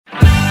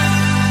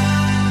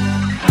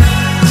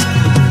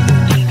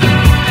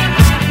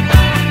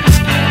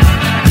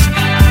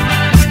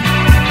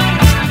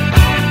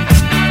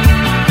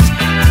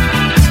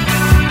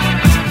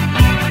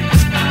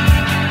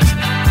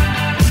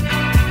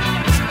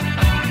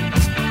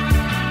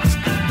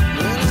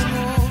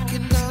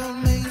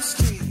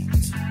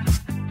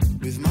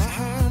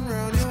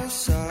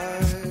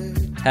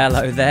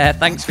Hello there.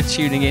 Thanks for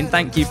tuning in.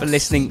 Thank you for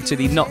listening to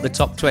the Not the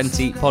Top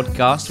 20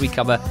 podcast. We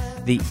cover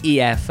the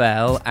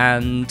EFL,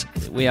 and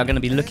we are going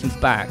to be looking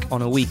back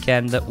on a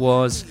weekend that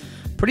was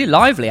pretty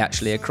lively,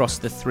 actually, across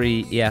the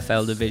three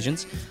EFL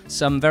divisions.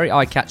 Some very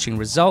eye-catching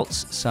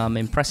results, some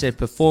impressive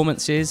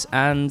performances,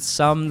 and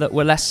some that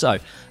were less so.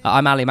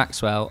 I'm Ali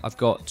Maxwell. I've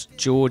got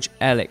George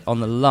Ellick on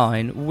the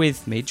line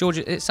with me. George,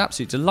 it's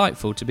absolutely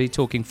delightful to be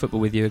talking football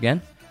with you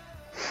again.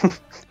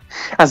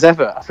 As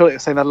ever. I feel like I'm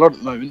saying that a lot at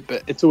the moment,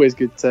 but it's always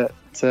good to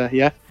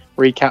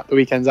recap the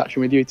weekend's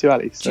action with you too,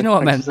 Ali. So do you know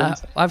what, man?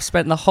 I've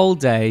spent the whole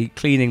day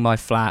cleaning my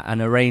flat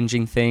and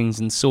arranging things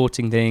and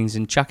sorting things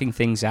and chucking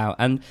things out,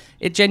 and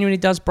it genuinely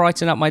does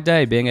brighten up my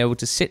day being able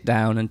to sit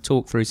down and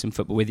talk through some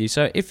football with you.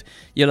 So if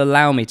you'll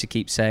allow me to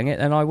keep saying it,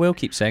 then I will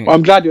keep saying it. Well,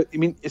 I'm glad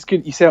it's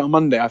good you say it on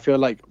Monday. I feel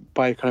like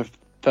by kind of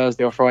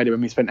Thursday or Friday,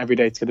 when we spent every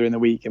day together in the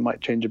week, it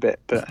might change a bit,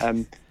 but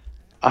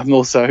I'm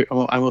also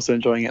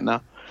enjoying it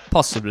now.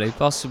 Possibly.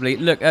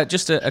 Look,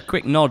 just a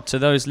quick nod to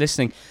those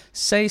listening.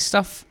 Say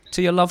stuff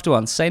to your loved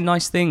ones. Say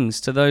nice things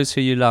to those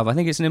who you love. I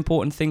think it's an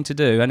important thing to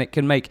do, and it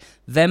can make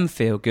them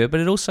feel good, but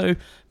it also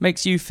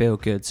makes you feel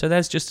good. So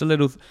there's just a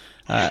little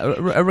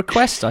a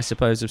request, I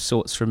suppose, of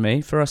sorts from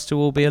me for us to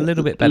all be a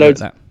little bit better at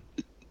that.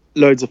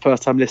 Loads of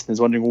first-time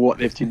listeners wondering what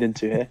they've tuned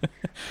into here.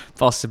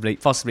 Possibly.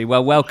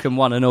 Well, welcome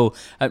one and all.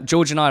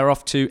 George and I are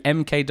off to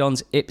MK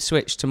Dons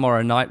Ipswich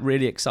tomorrow night.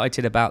 Really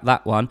excited about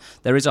that one.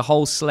 There is a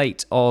whole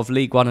slate of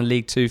League 1 and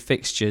League 2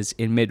 fixtures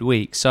in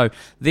midweek. So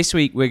this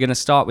week we're going to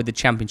start with the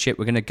Championship.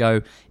 We're going to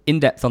go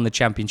in-depth on the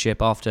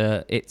Championship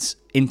after its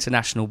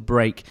international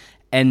break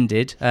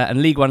ended.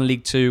 And League 1 and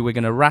League 2, we're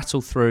going to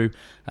rattle through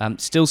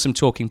still some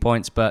talking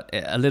points, but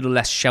a little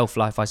less shelf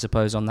life, I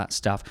suppose, on that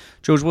stuff.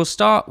 George, we'll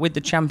start with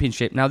the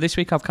Championship. Now, this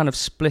week I've kind of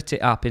split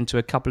it up into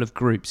a couple of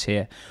groups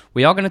here.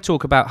 We are going to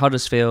talk about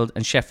Huddersfield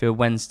and Sheffield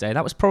Wednesday.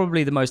 That was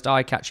probably the most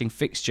eye-catching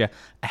fixture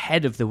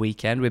ahead of the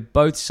weekend, with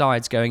both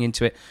sides going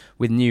into it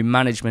with new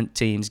management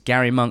teams.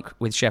 Gary Monk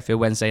with Sheffield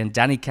Wednesday and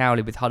Danny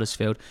Cowley with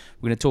Huddersfield.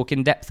 We're going to talk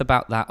in depth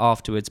about that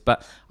afterwards,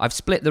 but I've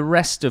split the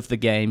rest of the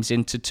games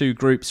into two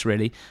groups,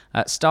 really,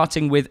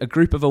 starting with a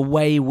group of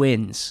away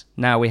wins.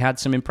 Now, we had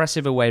some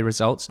impressive away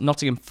results.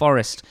 Nottingham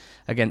Forest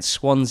against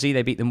Swansea,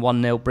 they beat them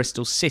 1-0.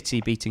 Bristol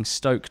City beating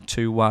Stoke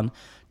 2-1.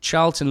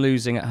 Charlton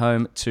losing at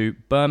home to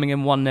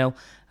Birmingham 1-0.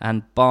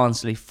 And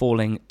Barnsley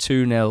falling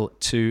 2-0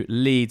 to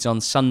Leeds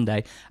on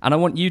Sunday. And I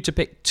want you to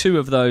pick two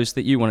of those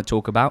that you want to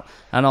talk about,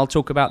 and I'll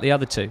talk about the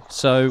other two.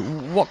 So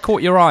what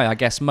caught your eye, I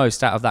guess,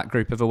 most out of that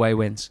group of away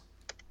wins?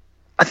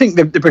 I think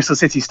the Bristol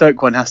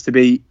City-Stoke one has to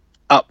be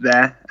up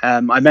there.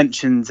 I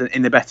mentioned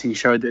in the betting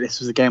show that this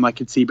was a game I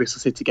could see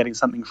Bristol City getting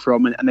something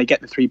from, and they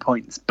get the 3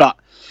 points. But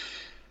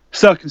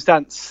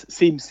circumstance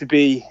seems to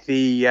be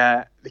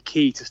the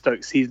key to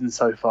Stoke's season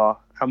so far.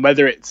 And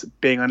whether it's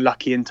being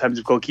unlucky in terms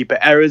of goalkeeper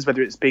errors,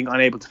 whether it's being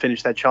unable to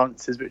finish their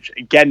chances, which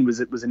again was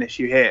an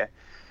issue here,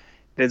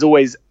 there's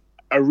always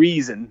a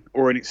reason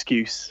or an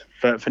excuse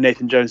for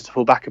Nathan Jones to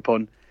fall back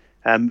upon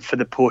for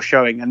the poor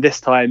showing. And this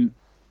time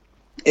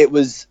it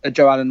was a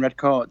Joe Allen red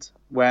card,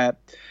 where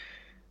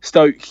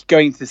Stoke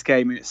going into this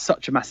game, it's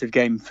such a massive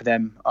game for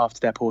them after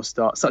their poor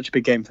start, such a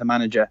big game for the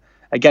manager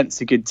against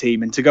a good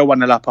team, and to go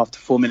 1-0 up after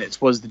 4 minutes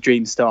was the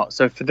dream start.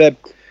 So for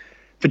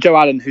Joe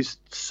Allen, who's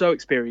so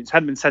experienced,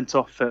 hadn't been sent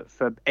off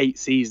for 8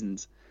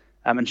 seasons,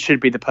 and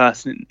should be the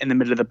person in the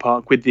middle of the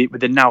park with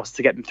the nous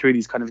to get them through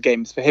these kind of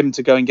games, for him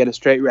to go and get a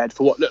straight red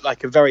for what looked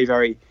like a very,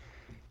 very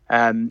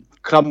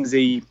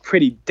clumsy,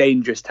 pretty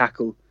dangerous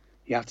tackle.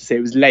 You have to say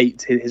it was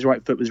late. His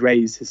right foot was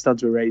raised, his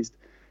studs were raised.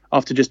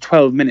 After just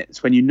 12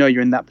 minutes, when you know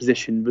you're in that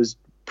position, was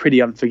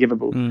pretty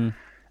unforgivable.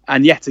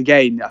 And yet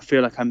again, I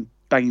feel like I'm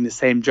banging the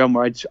same drum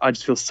where I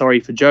just feel sorry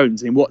for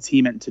Jones. I mean, what's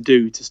he meant to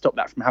do to stop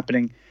that from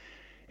happening?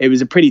 It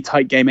was a pretty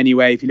tight game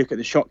anyway. If you look at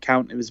the shot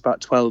count, it was about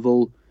 12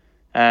 all.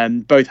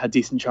 Both had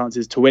decent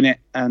chances to win it.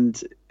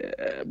 And,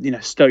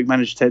 Stoke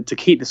managed to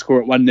keep the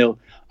score at 1-0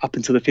 up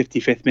until the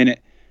 55th minute,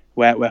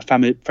 where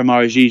Famara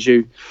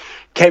Zizou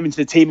came into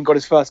the team and got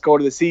his first goal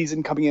of the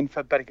season, coming in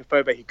for Benica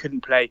Fobe. He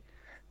couldn't play.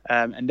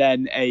 And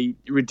then a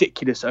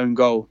ridiculous own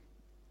goal,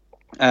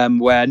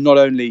 where not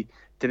only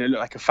did it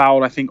look like a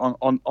foul, I think,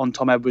 on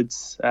Tom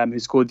Edwards, who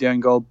scored the own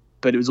goal,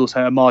 but it was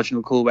also a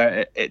marginal call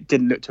where it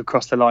didn't look to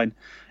cross the line,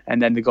 and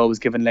then the goal was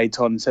given late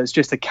on. So it's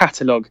just a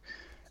catalogue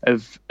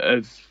of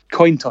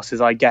coin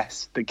tosses, I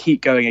guess, that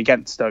keep going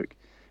against Stoke.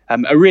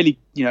 A really,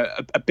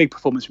 a big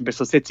performance from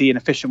Bristol City, an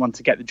efficient one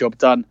to get the job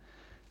done.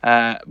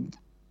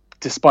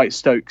 Despite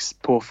Stoke's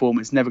poor form,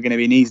 it's never going to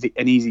be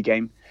an easy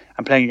game.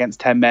 And playing against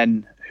 10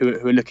 men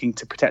who are looking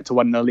to protect a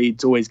 1-0 lead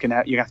is always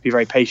you have to be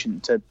very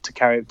patient to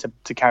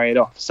carry it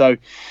off. So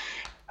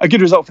a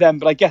good result for them,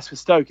 but I guess with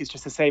Stoke it's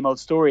just the same old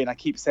story. And I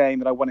keep saying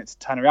that I want it to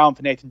turn around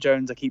for Nathan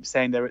Jones. I keep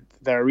saying there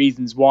are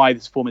reasons why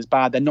this form is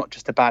bad. They're not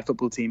just a bad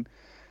football team,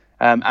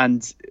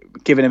 and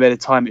given a bit of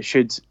time, it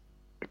should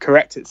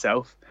correct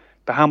itself.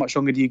 But how much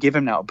longer do you give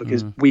him now?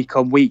 Because week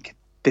on week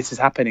this is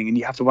happening, and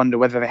you have to wonder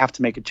whether they have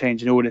to make a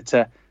change in order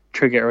to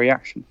trigger a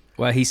reaction.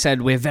 Well, he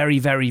said we're very,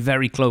 very,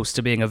 very close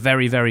to being a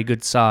very, very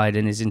good side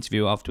in his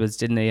interview afterwards,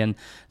 didn't he? And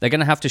they're going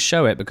to have to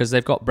show it because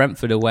they've got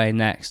Brentford away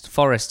next,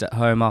 Forest at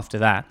home after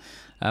that.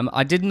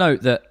 I did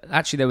note that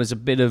actually there was a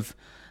bit of...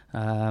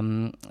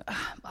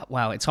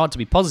 it's hard to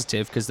be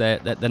positive because they're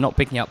not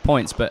picking up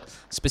points, but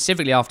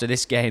specifically after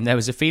this game, there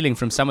was a feeling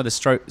from some of the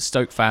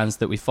Stoke fans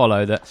that we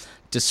follow that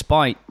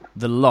despite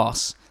the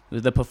loss,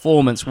 the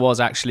performance was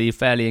actually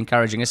fairly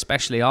encouraging,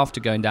 especially after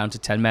going down to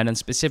 10 men, and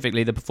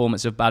specifically the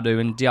performance of Badu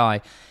and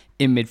Diaye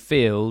in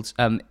midfield.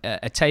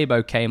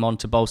 Atebo came on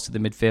to bolster the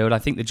midfield. I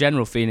think the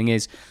general feeling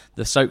is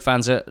the Stoke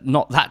fans are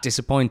not that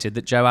disappointed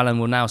that Joe Allen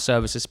will now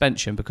serve a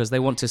suspension because they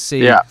want to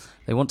see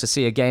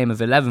a game of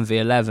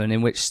 11v11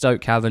 in which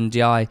Stoke have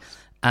Ndiaye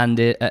and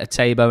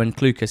Atebo and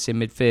Klukas in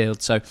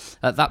midfield. So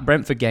that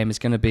Brentford game is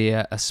going to be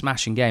a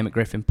smashing game at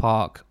Griffin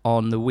Park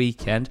on the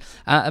weekend.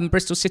 And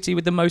Bristol City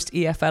with the most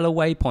EFL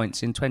away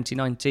points in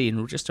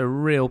 2019. Just a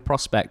real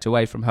prospect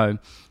away from home.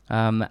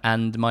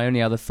 And my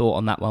only other thought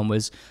on that one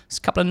was a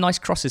couple of nice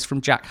crosses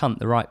from Jack Hunt,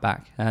 the right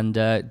back, and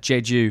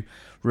Jeju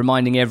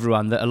reminding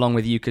everyone that along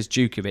with Jukas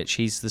Djukovic,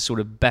 he's the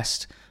sort of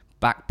best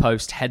back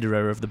post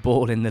headerer of the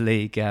ball in the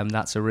league.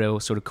 That's a real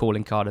sort of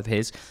calling card of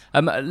his.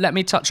 Let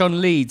me touch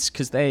on Leeds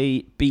because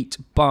they beat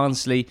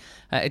Barnsley.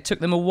 It took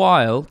them a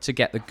while to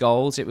get the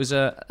goals. It was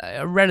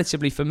a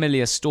relatively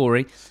familiar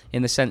story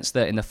in the sense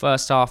that in the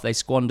first half they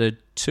squandered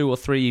 2 or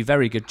 3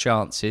 very good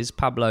chances,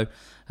 Pablo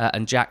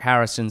and Jack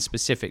Harrison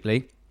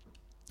specifically.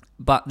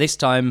 But this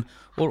time,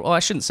 or I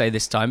shouldn't say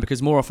this time,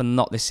 because more often than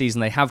not this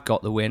season they have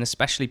got the win,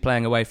 especially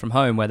playing away from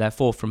home where they're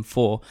 4 from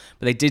 4.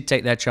 But they did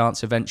take their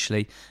chance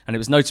eventually, and it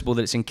was notable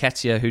that it's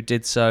Nketiah who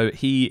did so.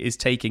 He is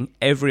taking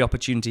every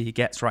opportunity he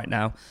gets right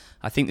now.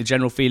 I think the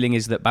general feeling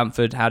is that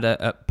Bamford had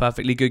a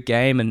perfectly good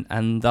game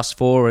and thus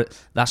far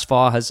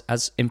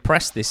has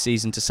impressed this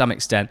season to some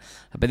extent.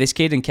 But this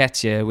kid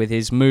Nketiah, with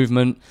his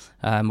movement,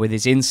 with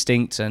his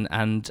instinct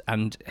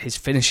and his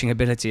finishing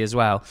ability as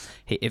well,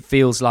 it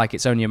feels like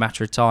it's only a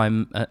matter of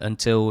time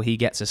until he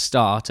gets a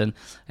start. And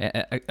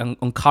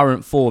on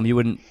current form, you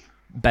wouldn't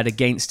bet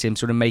against him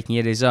sort of making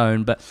it his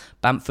own, but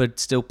Bamford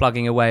still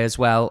plugging away as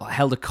well.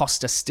 Helder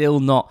Costa still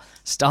not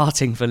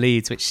starting for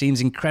Leeds, which seems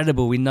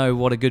incredible. We know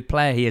what a good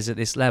player he is at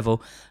this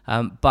level,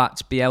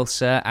 but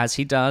Bielsa, as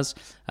he does,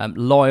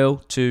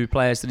 loyal to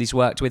players that he's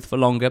worked with for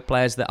longer,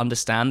 players that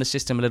understand the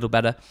system a little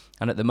better,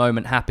 and at the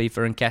moment happy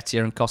for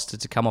Nketiah and Costa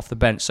to come off the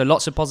bench. So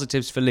lots of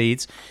positives for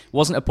Leeds.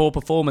 Wasn't a poor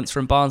performance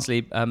from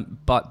Barnsley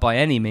by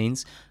any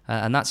means,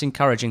 and that's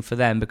encouraging for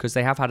them because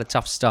they have had a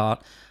tough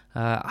start.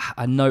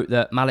 I note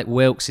that Malik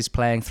Wilks is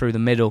playing through the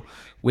middle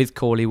with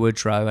Cauley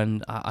Woodrow,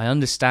 and I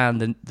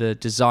understand the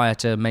desire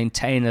to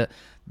maintain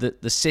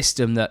the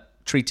system that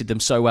treated them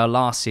so well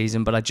last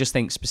season, but I just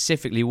think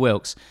specifically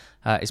Wilks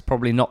is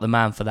probably not the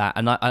man for that.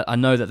 And I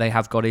know that they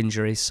have got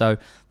injuries, so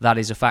that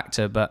is a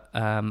factor, but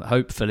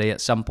hopefully at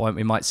some point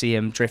we might see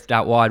him drift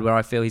out wide where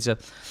I feel he's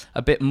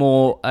a bit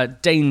more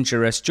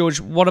dangerous.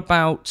 George, what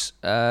about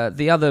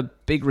the other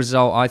big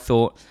result I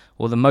thought,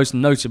 or the most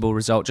notable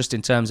result just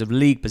in terms of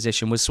league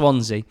position, was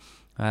Swansea,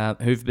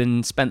 who've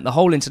been spent the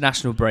whole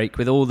international break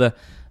with all the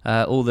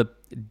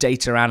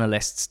data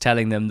analysts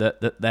telling them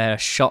that their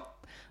shot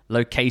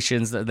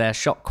locations, that their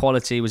shot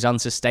quality was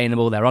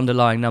unsustainable, their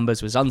underlying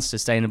numbers was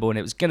unsustainable, and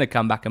it was going to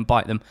come back and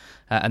bite them,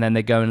 and then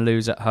they go and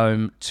lose at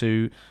home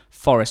to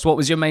Forest. What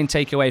was your main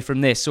takeaway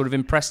from this? Sort of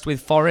impressed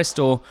with Forest,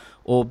 or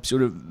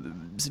sort of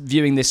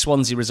viewing this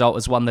Swansea result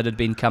as one that had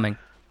been coming?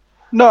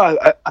 No,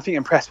 I think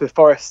impressed with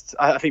Forest.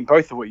 I think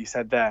both of what you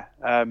said there.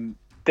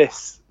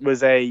 This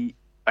was a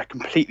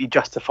completely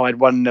justified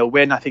 1-0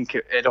 win. I think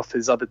it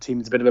offers other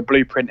teams a bit of a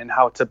blueprint in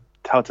how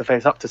to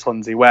face up to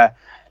Swansea, where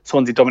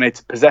Swansea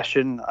dominated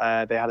possession.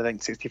 They had, I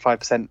think,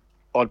 65%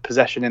 odd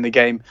possession in the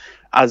game,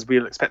 as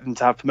we'll expect them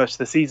to have for most of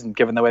the season,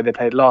 given the way they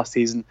played last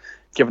season,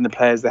 given the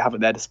players they have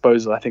at their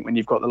disposal. I think when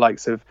you've got the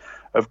likes of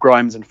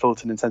Grimes and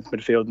Fulton in centre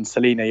midfield and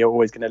Selina, you're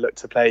always going to look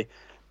to play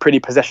pretty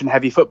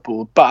possession-heavy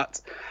football. But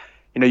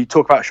you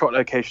talk about shot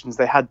locations.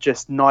 They had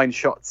just 9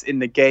 shots in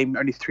the game.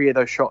 Only 3 of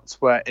those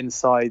shots were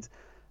inside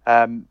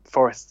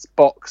Forest's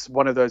box.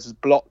 One of those was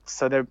blocked.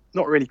 So they're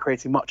not really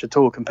creating much at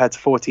all compared to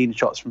 14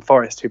 shots from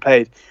Forest, who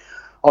played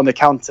on the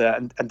counter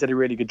and did a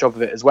really good job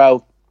of it as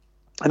well.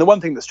 And the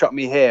one thing that struck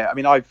me here, I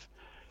mean, I've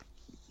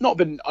not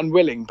been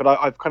unwilling, but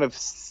I've kind of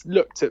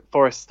looked at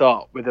Forest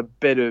start with a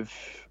bit of...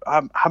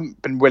 I haven't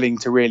been willing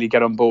to really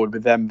get on board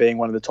with them being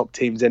one of the top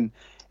teams in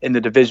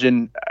the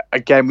division.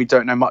 Again, we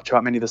don't know much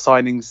about many of the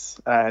signings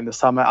in the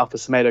summer. Alpha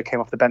Semedo came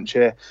off the bench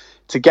here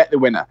to get the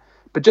winner.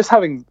 But just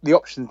having the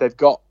options they've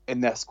got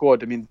in their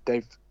squad, I mean,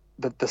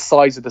 the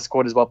size of the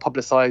squad is well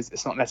publicised.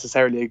 It's not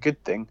necessarily a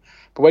good thing.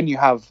 But when you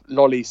have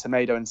Lolly,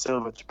 Semedo and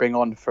Silva to bring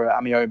on for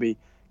Amiobi,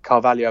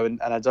 Carvalho and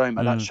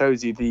Adoma, that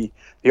shows you the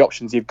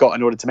options you've got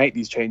in order to make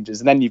these changes.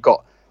 And then you've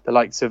got the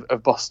likes of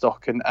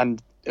Bostock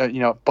and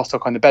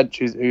Bostock on the bench,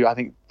 who I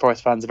think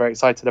Forest fans are very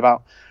excited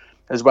about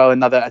as well,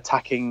 another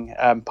attacking,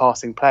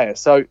 passing player.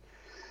 So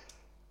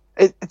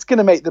it's going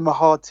to make them a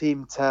hard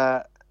team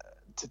to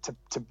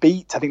to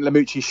beat. I think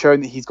Lamucci's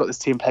shown that he's got this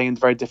team playing in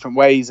very different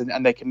ways,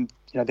 and they can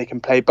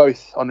play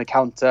both on the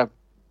counter,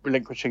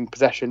 relinquishing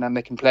possession, and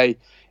they can play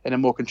in a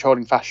more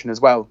controlling fashion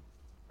as well.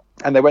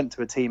 And they went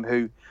to a team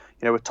who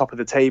were top of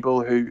the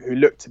table, who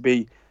looked to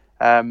be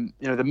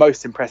the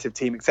most impressive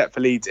team except for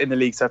Leeds in the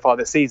league so far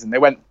this season. They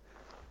went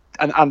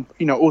and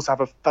also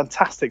have a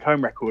fantastic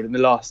home record in the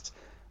last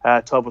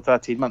 12 or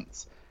 13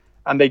 months,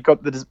 and they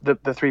got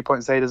the 3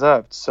 points they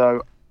deserved.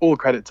 So all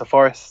credit to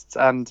Forest,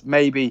 and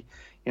maybe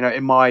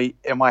in my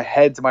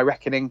head, my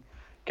reckoning,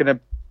 going to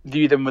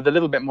view them with a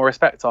little bit more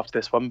respect after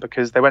this one,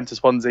 because they went to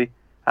Swansea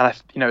and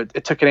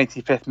it took an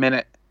 85th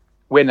minute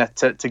winner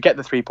to get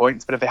the 3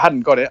 points, but if they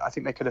hadn't got it, I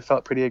think they could have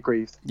felt pretty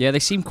aggrieved. Yeah, they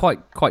seem quite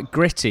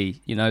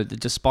gritty,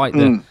 despite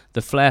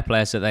the flair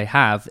players that they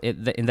have.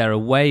 In their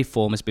away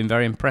form has been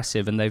very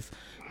impressive, and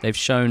they've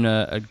shown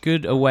a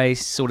good away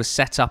sort of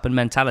setup and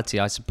mentality,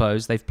 I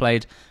suppose. They've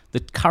played the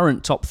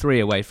current top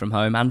three away from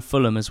home and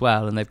Fulham as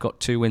well, and they've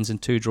got 2 wins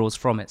and 2 draws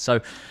from it. So,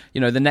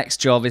 the next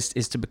job is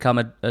to become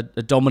a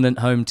dominant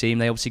home team.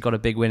 They obviously got a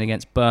big win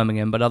against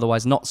Birmingham, but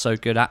otherwise not so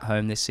good at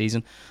home this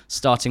season.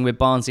 Starting with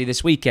Barnsley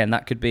this weekend,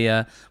 that could be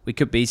we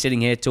could be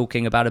sitting here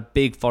talking about a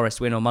big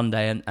Forest win on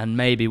Monday, and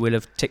maybe we'll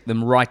have ticked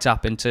them right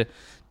up into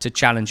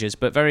challenges.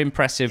 But very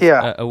impressive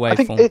away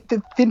form. I think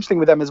the interesting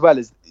with them as well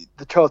is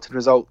the Charlton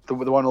result, the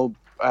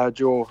 1-1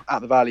 draw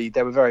at the Valley.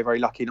 They were very, very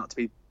lucky not to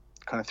be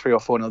kind of 3 or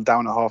 4-0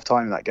 down at half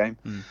time in that game.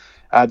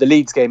 The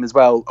Leeds game as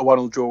well, a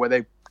 1-1 draw where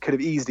they could have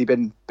easily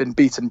been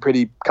beaten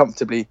pretty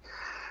comfortably,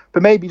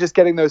 but maybe just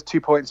getting those 2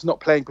 points, not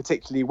playing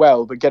particularly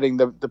well, but getting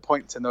the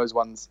points in those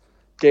ones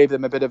gave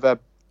them a bit of a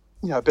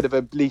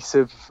lease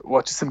of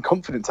just some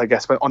confidence, I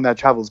guess, on their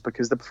travels,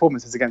 because the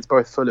performances against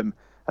both Fulham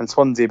and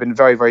Swansea have been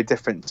very, very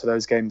different to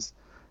those games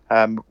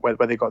where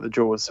they got the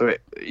draws. So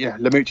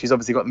Lamucci's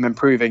obviously got them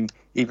improving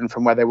even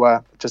from where they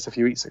were just a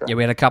few weeks ago. Yeah,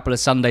 we had a couple of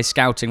Sunday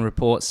scouting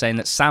reports saying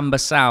that Samba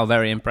Sow,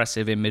 very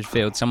impressive in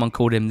midfield. Someone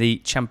called him the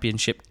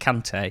Championship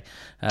Kante,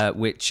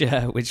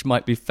 which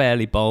might be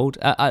fairly bold.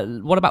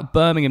 What about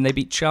Birmingham? They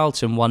beat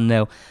Charlton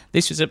 1-0.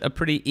 This was a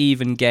pretty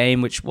even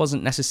game, which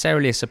wasn't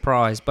necessarily a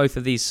surprise. Both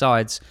of these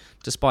sides,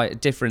 despite a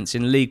difference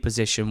in league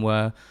position,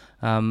 were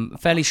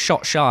fairly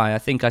shot shy. I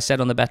think I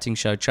said on the betting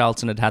show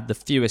Charlton had the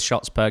fewest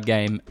shots per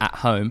game at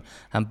home,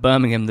 and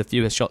Birmingham the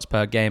fewest shots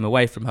per game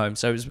away from home.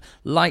 So it was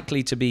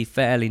likely to be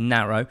fairly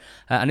narrow,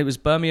 and it was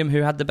Birmingham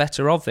who had the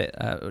better of it.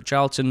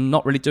 Charlton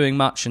not really doing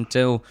much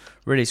until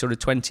really sort of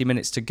 20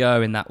 minutes to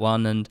go in that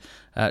one, and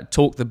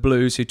Talk the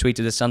Blues, who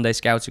tweeted a Sunday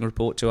scouting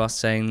report to us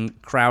saying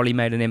Crowley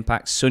made an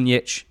impact,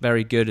 Sunjic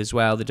very good as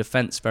well, the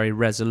defence very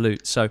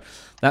resolute. So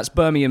that's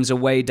Birmingham's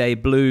away day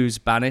blues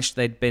banished.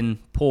 They'd been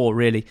poor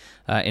really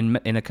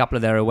in a couple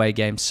of their away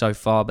games so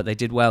far, but they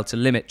did well to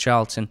limit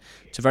Charlton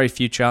to very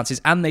few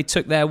chances, and they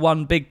took their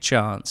one big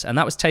chance, and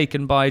that was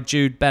taken by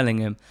Jude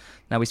Bellingham.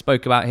 Now, we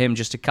spoke about him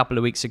just a couple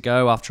of weeks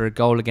ago after a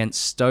goal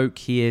against Stoke.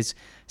 He is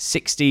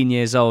 16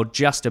 years old,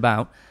 just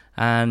about,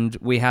 and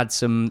we had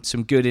some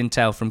good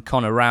intel from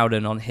Connor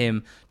Rowden on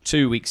him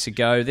 2 weeks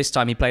ago. This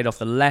time he played off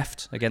the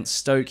left against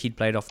Stoke. He'd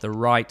played off the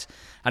right,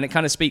 and it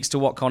kind of speaks to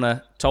what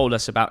Connor told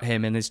us about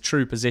him in his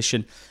true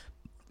position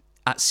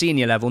at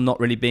senior level, not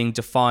really being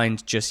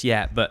defined just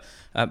yet, but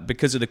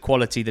because of the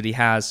quality that he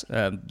has,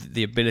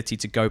 the ability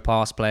to go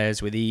past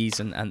players with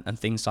ease and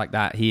things like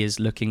that, he is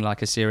looking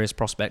like a serious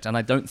prospect. And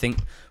I don't think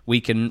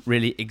we can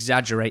really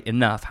exaggerate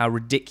enough how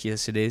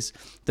ridiculous it is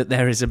that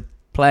there is a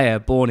player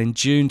born in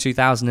June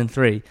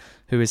 2003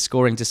 who is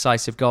scoring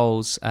decisive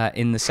goals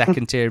in the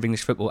second tier of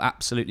English football.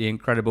 Absolutely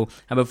incredible.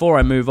 And before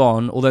I move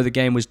on, although the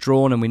game was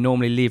drawn and we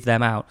normally leave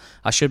them out,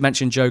 I should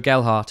mention Joe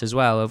Gelhardt as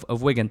well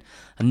of Wigan.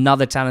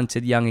 Another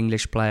talented young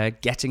English player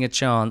getting a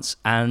chance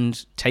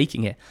and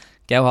taking it.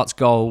 Gelhardt's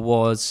goal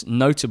was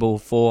notable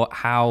for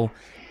how,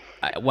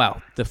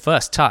 the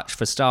first touch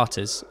for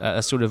starters,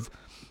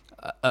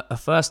 a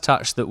first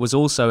touch that was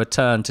also a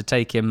turn to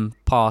take him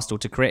past or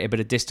to create a bit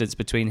of distance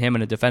between him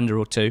and a defender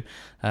or two.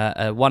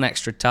 One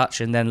extra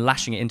touch and then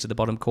lashing it into the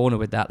bottom corner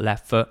with that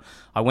left foot.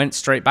 I went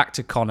straight back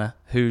to Connor,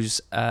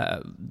 who's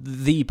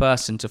the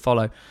person to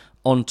follow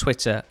on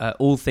Twitter,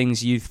 all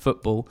things youth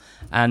football,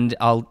 and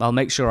I'll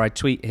make sure I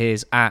tweet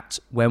his @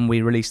 when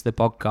we release the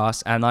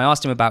podcast. And I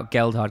asked him about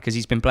Gelhardt because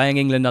he's been playing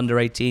England under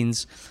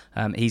 18s.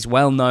 He's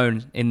well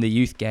known in the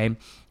youth game.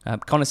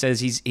 Connor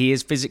says he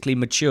is physically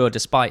mature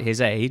despite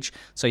his age,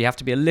 so you have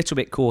to be a little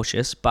bit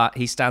cautious, but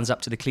he stands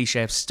up to the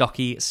cliche of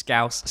stocky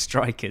Scouse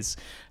strikers.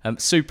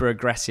 Super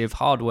aggressive,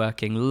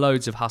 hard-working,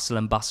 loads of hustle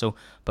and bustle,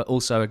 but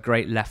also a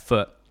great left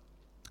foot.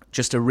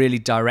 Just a really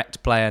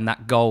direct player, and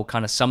that goal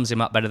kind of sums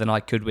him up better than I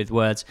could with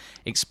words.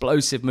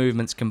 Explosive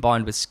movements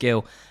combined with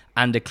skill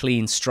and a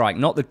clean strike.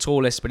 Not the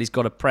tallest, but he's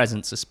got a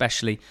presence,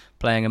 especially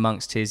playing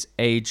amongst his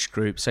age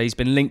group. So he's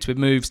been linked with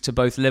moves to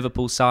both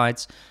Liverpool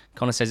sides.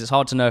 Connor says it's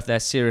hard to know if they're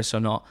serious or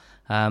not,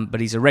 But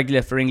he's a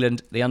regular for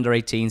England. The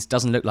under-18s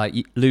doesn't look like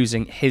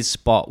losing his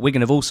spot.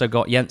 Wigan have also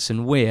got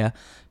Jensen Weir,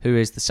 who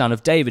is the son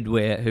of David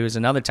Weir, who is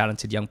another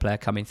talented young player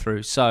coming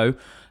through. So,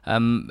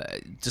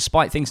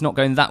 despite things not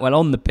going that well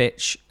on the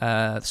pitch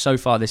so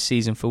far this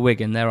season for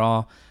Wigan, there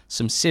are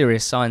some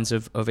serious signs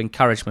of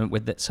encouragement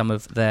with some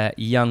of their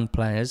young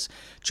players.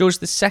 George,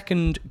 the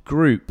second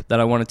group that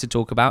I wanted to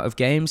talk about of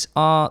games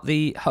are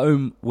the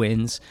home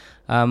wins.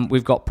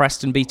 We've got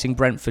Preston beating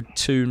Brentford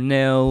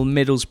 2-0,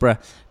 Middlesbrough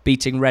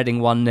beating Reading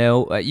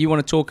 1-0. You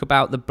want to talk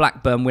about the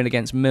Blackburn win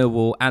against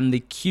Millwall and the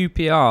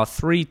QPR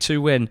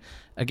 3-2 win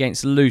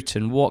against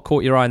Luton. What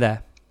caught your eye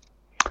there?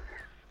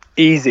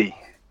 Easy.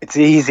 It's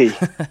easy.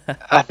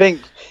 I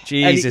think...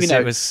 Jesus,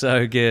 it was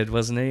so good,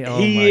 wasn't he? Oh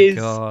my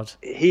God.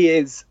 He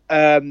is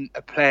a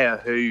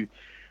player who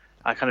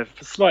I kind of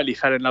slightly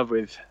fell in love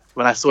with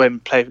when I saw him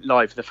play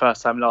live for the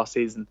first time last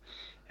season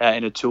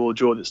in a 2-2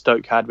 draw that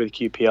Stoke had with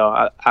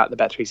QPR at the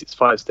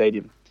Bet365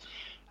 Stadium.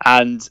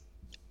 And,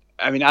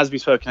 I mean, as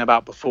we've spoken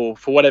about before,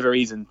 for whatever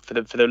reason, for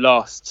the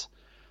last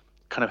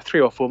kind of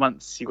 3 or 4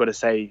 months, you've got to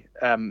say,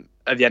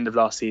 at the end of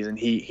last season,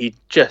 he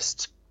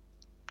just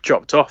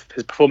dropped off.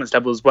 His performance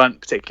levels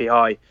weren't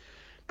particularly high.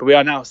 But we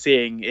are now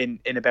seeing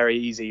in a very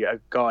easy a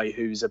guy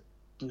who's an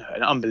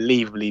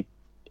unbelievably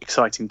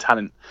exciting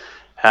talent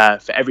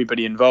for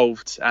everybody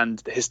involved. And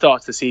his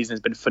start to the season has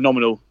been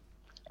phenomenal.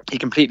 He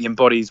completely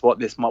embodies what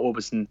this Mark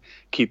Warburton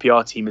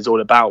QPR team is all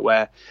about,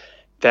 where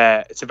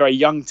it's a very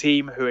young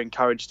team who are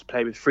encouraged to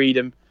play with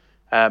freedom.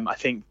 I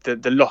think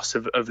the loss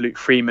of Luke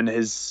Freeman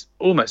has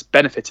almost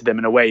benefited them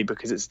in a way,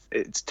 because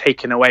it's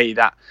taken away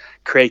that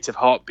creative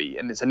heartbeat,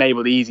 and it's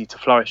enabled Easy to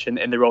flourish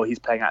in the role he's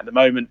playing at the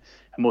moment,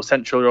 a more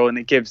central role, and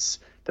it gives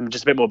them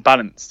just a bit more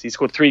balance. He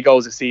scored 3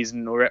 goals this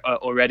season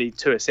already,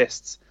 2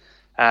 assists,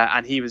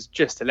 and he was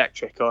just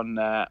electric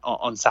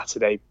on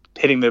Saturday,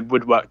 hitting the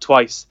woodwork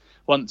twice,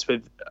 once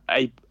with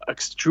a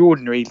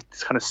extraordinary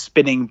kind of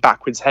spinning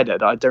backwards header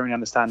that I don't really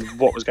understand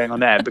what was going on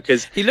there,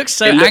 because he looked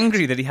so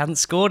angry that he hadn't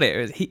scored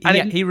it.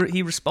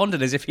 He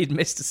responded as if he'd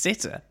missed a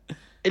sitter.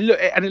 It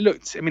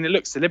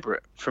looks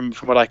deliberate from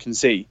what I can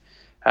see.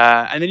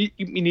 And then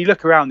you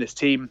look around this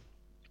team.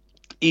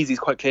 Easy's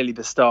quite clearly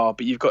the star,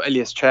 but you've got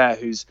Ilias Chair,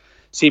 who's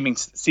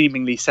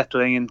seemingly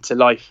settling into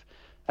life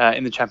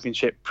in the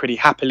Championship pretty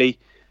happily.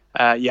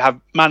 You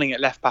have Manning at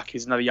left back,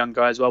 who's another young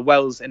guy as well.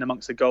 Wells in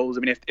amongst the goals. I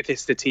mean, if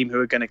this is the team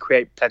who are going to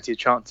create plenty of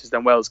chances,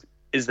 then Wells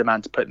is the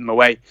man to put them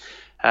away.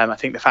 I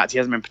think the fact he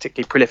hasn't been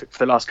particularly prolific for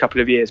the last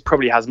couple of years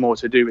probably has more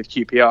to do with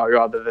QPR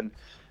rather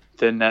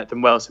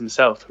than Wells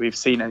himself, who we've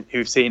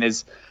seen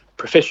is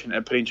proficient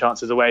at putting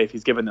chances away if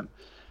he's given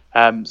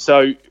them.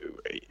 So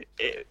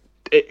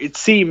it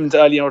seemed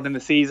early on in the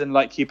season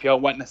like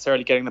QPR weren't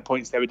necessarily getting the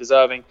points they were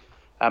deserving.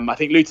 I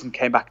think Luton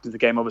came back into the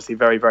game obviously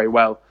very, very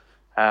well.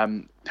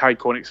 Harry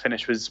Cornick's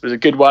finish was a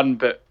good one,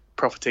 but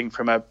profiting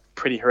from a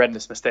pretty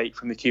horrendous mistake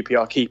from the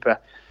QPR keeper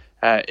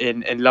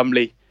in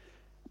Lumley.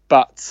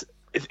 But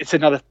it's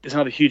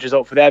another huge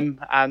result for them.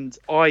 And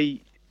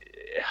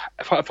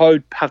if I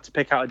would have to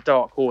pick out a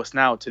dark horse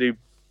now to do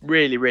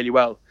really, really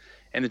well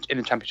in the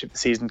Championship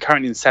this season,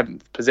 currently in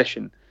 7th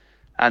position,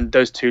 and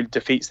those 2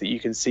 defeats that you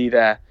can see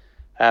there,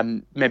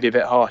 maybe a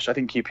bit harsh. I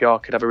think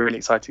QPR could have a really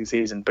exciting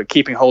season, but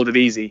keeping hold of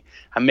Easy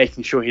and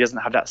making sure he doesn't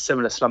have that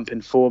similar slump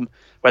in form,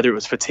 whether it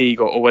was fatigue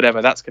or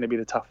whatever, that's going to be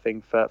the tough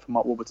thing for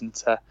Mark Warburton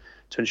to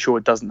ensure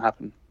it doesn't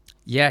happen.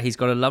 Yeah, he's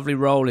got a lovely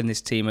role in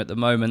this team at the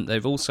moment.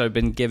 They've also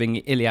been giving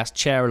Ilias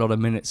Chair a lot of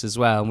minutes as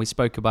well, and we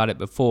spoke about it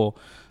before,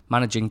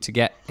 managing to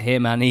get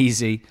him and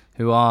Easy,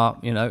 who are,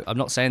 I'm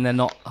not saying they're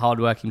not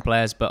hard-working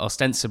players, but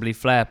ostensibly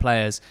flair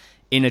players,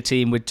 in a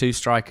team with 2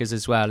 strikers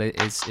as well,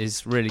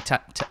 is really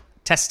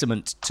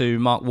testament to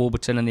Mark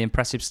Warburton and the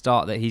impressive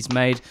start that he's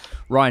made.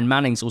 Ryan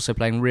Manning's also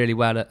playing really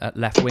well at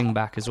left wing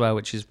back as well,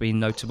 which has been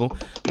notable.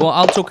 Well,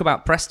 I'll talk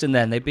about Preston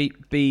then. They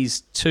beat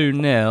Bees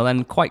 2-0,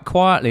 and quite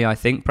quietly, I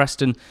think,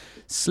 Preston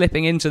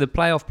slipping into the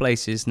playoff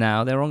places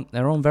now. They're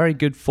on very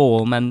good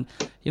form, and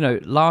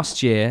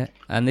last year,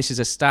 and this is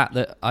a stat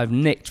that I've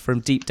nicked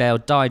from Deepdale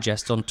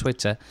Digest on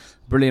Twitter,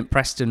 brilliant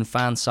Preston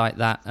fan site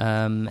that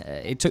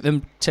it took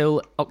them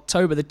till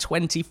October the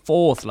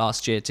 24th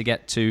last year to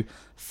get to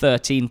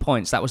 13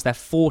 points. That was their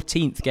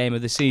 14th game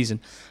of the season,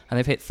 and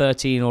they've hit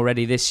 13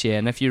 already this year.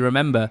 And if you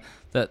remember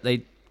that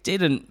they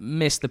didn't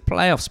miss the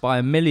playoffs by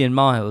a million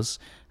miles,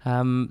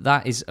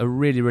 that is a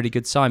really, really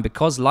good sign,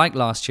 because like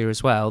last year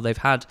as well, they've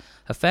had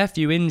a fair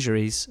few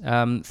injuries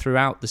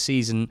throughout the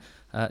season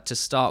to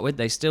start with.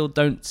 They still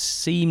don't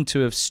seem to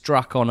have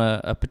struck on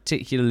a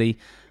particularly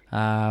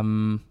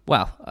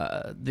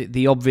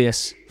the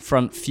obvious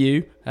front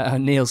few.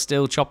 Neil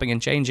still chopping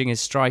and changing his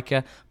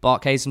striker.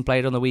 Barkhazen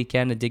played on the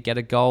weekend and did get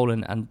a goal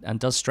and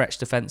does stretch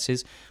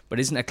defences, but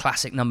isn't a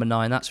classic number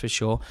 9, that's for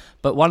sure.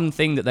 But one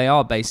thing that they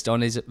are based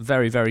on is a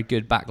very, very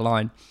good back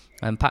line.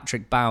 And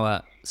Patrick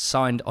Bauer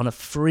signed on a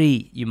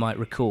free, you might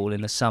recall,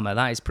 in the summer.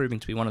 That is proving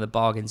to be one of the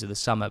bargains of the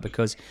summer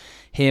because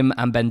him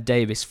and Ben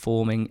Davies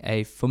forming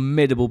a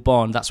formidable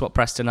bond. That's what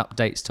Preston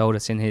Updates told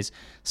us in his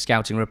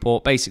scouting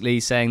report. Basically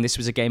saying this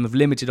was a game of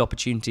limited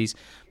opportunities,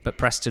 but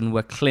Preston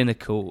were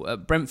clinical.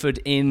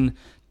 Brentford in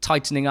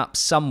tightening up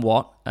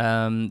somewhat.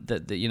 Again,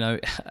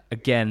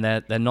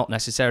 they're not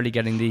necessarily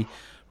getting the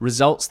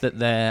results that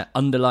their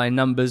underlying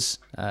numbers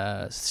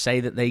say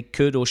that they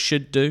could or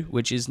should do,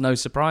 which is no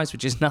surprise,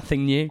 which is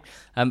nothing new.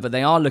 But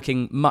they are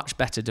looking much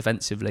better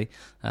defensively,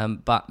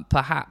 but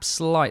perhaps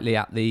slightly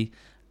at the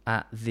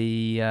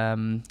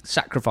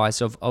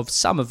sacrifice of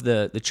some of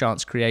the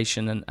chance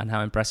creation and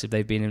how impressive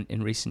they've been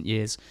in recent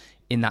years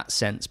in that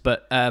sense.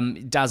 But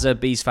Dazza,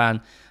 Bees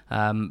fan,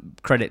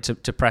 credit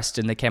to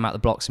Preston. They came out the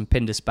blocks and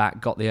pinned us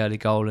back, got the early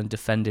goal and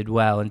defended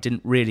well and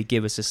didn't really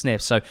give us a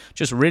sniff. So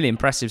just really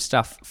impressive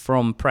stuff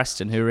from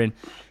Preston, who are in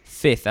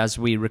 5th as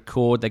we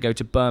record. They go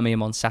to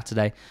Birmingham on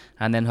Saturday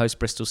and then host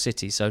Bristol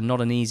City. So not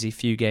an easy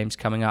few games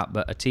coming up,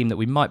 but a team that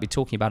we might be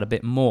talking about a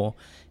bit more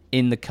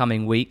in the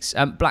coming weeks.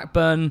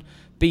 Blackburn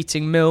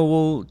beating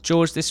Millwall.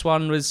 George, this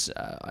one was,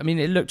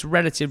 it looked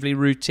relatively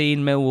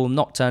routine. Millwall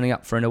not turning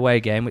up for an away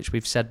game, which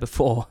we've said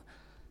before.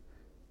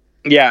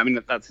 Yeah,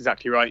 that's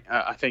exactly right.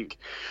 I think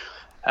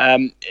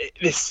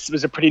this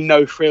was a pretty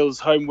no-frills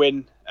home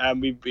win.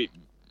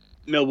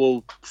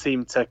 Millwall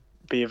seemed to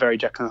be a very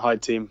Jekyll and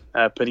Hyde team,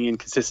 putting in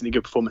consistently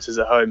good performances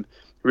at home,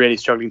 really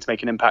struggling to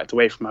make an impact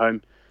away from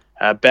home,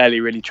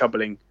 barely really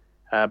troubling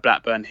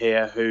Blackburn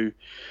here, who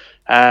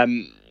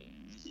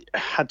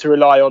had to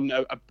rely on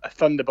a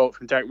thunderbolt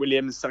from Derek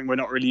Williams, something we're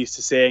not really used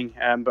to seeing,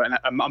 but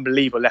an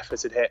unbelievable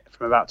left-footed hit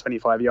from about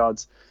 25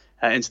 yards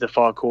into the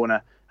far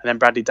corner. And then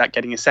Bradley Dack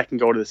getting his second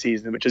goal of the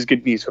season, which is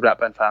good news for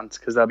Blackburn fans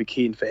because they'll be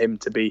keen for him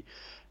to be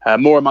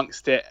more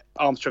amongst it.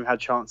 Armstrong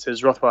had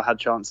chances, Rothwell had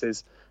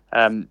chances.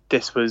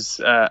 This was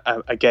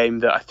a game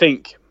that I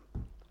think,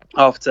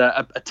 after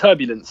a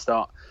turbulent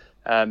start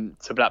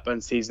to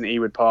Blackburn's season at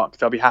Ewood Park,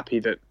 they'll be happy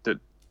that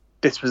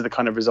this was the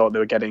kind of result they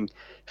were getting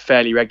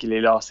fairly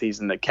regularly last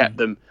season that kept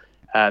them,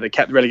 that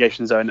kept the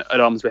relegation zone at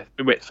arm's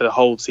width for the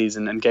whole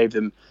season and gave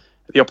them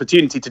the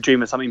opportunity to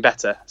dream of something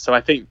better. So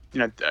I think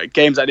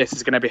games like this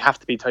is going to have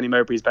to be Tony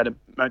Mowbray's bread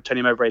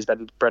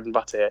and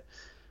butter here.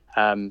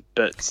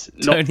 But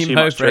not Tony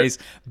Mowbray's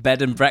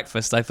bed and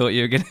breakfast. I thought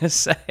you were going to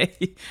say.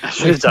 I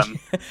should have done.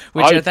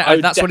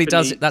 That's what he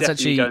does. That's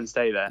actually go and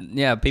stay there.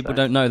 Yeah, people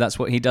don't know that's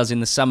what he does in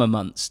the summer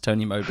months.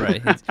 Tony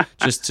Mowbray,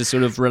 just to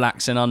sort of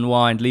relax and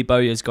unwind. Lee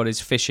Bowyer's got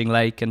his fishing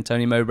lake, and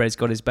Tony Mowbray's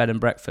got his bed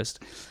and breakfast.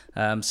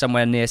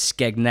 Somewhere near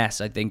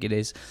Skegness, I think it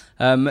is.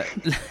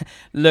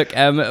 Look,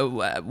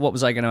 what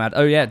was I going to add?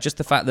 Oh yeah, just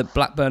the fact that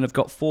Blackburn have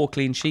got 4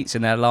 clean sheets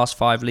in their last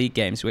 5 league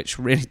games, which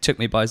really took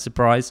me by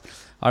surprise.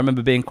 I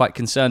remember being quite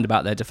concerned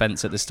about their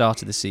defence at the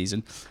start of the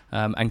season,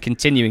 and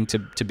continuing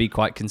to be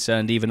quite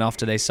concerned even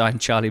after they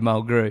signed Charlie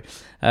Mulgrew.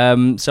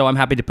 So I'm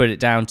happy to put it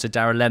down to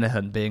Darragh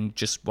Lenihan being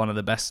just one of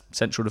the best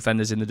central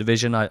defenders in the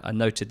division. I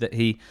noted that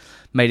he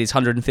made his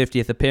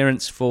 150th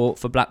appearance for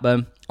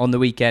Blackburn on the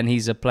weekend.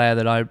 He's a player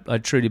that I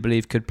truly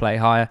believe could play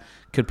higher,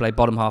 could play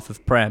bottom half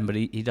of Prem, but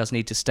he does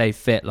need to stay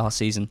fit. Last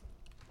season,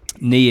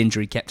 knee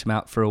injury kept him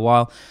out for a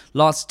while.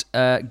 Last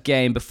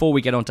game, before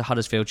we get on to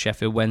Huddersfield,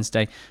 Sheffield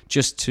Wednesday,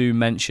 just to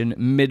mention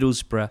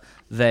Middlesbrough.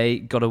 They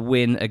got a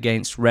win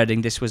against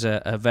Reading. This was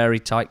a very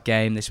tight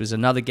game. This was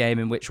another game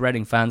in which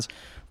Reading fans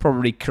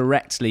probably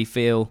correctly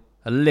feel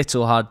a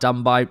little hard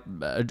done by.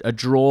 A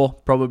draw,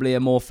 probably a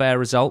more fair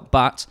result,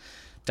 but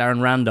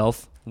Darren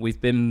Randolph, we've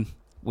been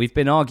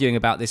arguing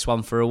about this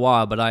one for a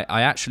while, but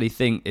I actually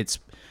think it's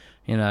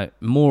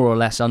more or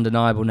less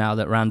undeniable now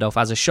that Randolph,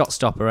 as a shot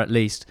stopper at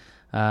least,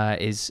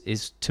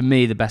 is to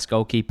me the best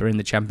goalkeeper in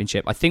the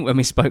Championship. I think when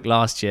we spoke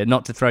last year,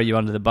 not to throw you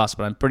under the bus,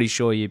 but I'm pretty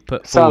sure you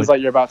put forward... Sounds like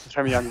you're about to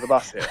throw me under the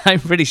bus here. I'm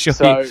pretty sure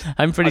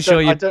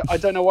I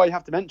don't know why you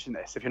have to mention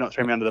this if you're not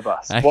throwing me under the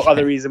bus. Okay. What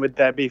other reason would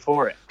there be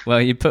for it?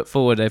 Well, you put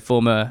forward a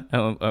former,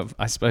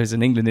 I suppose,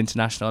 an England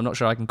international. I'm not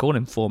sure I can call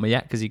him former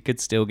yet because he could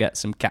still get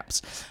some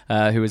caps,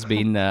 who has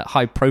been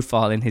high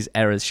profile in his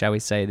errors, shall we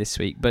say, this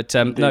week. But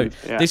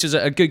This was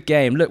a good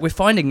game. Look, we're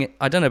finding it,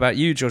 I don't know about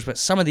you, George, but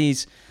some of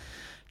these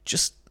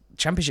just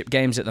Championship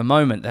games at the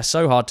moment, they're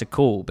so hard to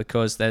call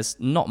because there's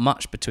not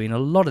much between a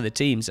lot of the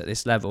teams at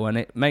this level, and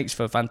it makes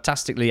for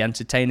fantastically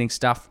entertaining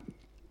stuff.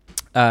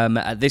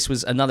 This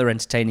was another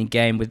entertaining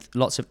game with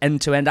lots of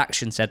end-to-end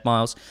action, said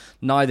Miles.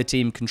 Neither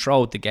team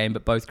controlled the game,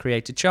 but both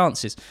created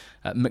chances.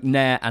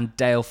 McNair and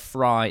Dale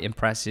Fry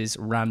impresses,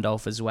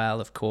 Randolph as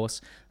well, of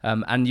course.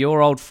 And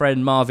your old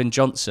friend Marvin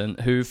Johnson,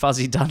 who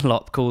Fuzzy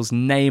Dunlop calls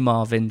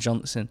Marvin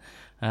Johnson.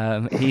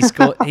 He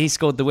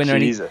scored the winner,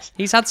 and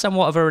he's had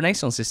somewhat of a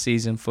renaissance this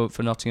season for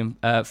Nottingham,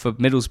 for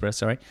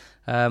Middlesbrough,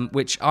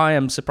 which I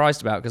am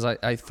surprised about because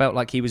I felt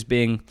like he was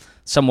being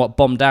somewhat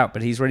bombed out,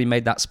 but he's really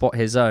made that spot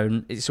his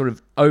own. It's sort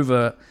of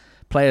over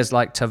players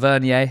like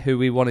Tavernier, who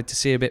we wanted to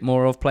see a bit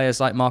more of, players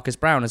like Marcus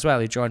Brown as well,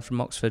 who joined from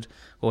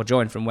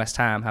West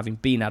Ham, having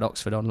been at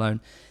Oxford on loan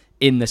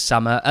in the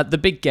summer. The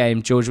big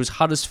game, George, was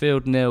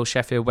Huddersfield 0,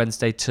 Sheffield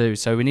Wednesday 2.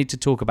 So we need to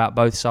talk about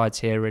both sides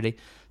here, really.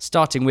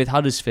 Starting with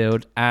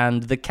Huddersfield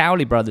and the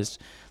Cowley brothers,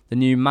 the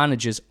new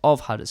managers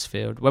of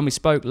Huddersfield. When we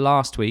spoke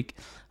last week,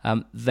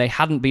 they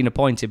hadn't been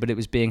appointed, but it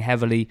was being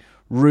heavily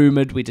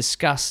rumoured. We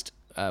discussed,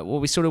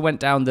 we sort of went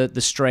down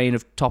the strain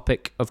of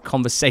topic of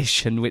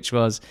conversation, which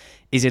was,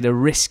 is it a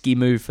risky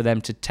move for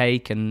them to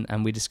take?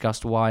 And we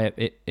discussed why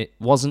it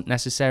wasn't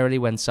necessarily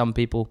when some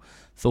people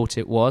thought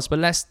it was. But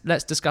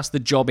let's discuss the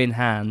job in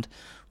hand,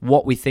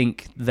 what we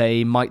think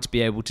they might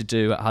be able to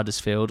do at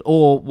Huddersfield,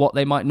 or what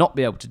they might not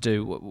be able to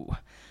do.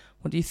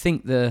 What do you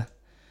think the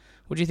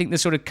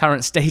sort of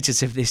current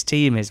status of this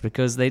team is?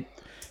 Because there's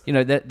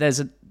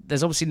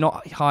obviously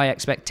not high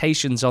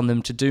expectations on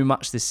them to do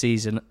much this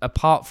season,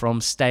 apart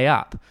from stay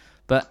up.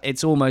 But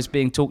it's almost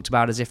being talked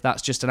about as if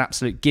that's just an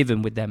absolute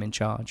given with them in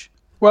charge.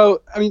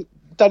 Well, I mean,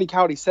 Danny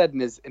Cowley said in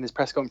his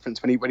press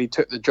conference when he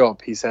took the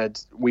job, he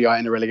said, "We are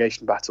in a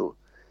relegation battle."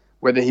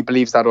 Whether he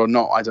believes that or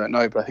not, I don't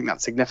know, but I think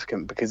that's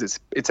significant because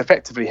it's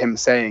effectively him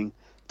saying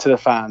to the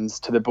fans,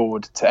 to the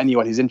board, to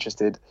anyone who's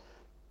interested,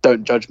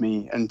 don't judge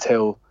me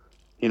until,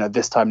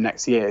 this time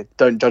next year.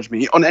 Don't judge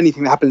me on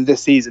anything that happens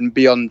this season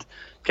beyond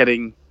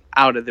getting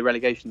out of the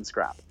relegation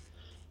scrap.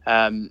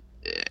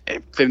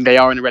 If they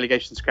are in a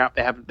relegation scrap,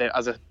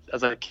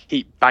 as I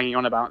keep banging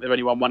on about, they've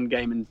only won one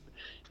game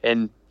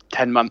in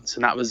 10 months,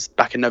 and that was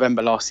back in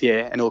November last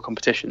year in all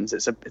competitions.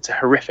 It's a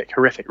horrific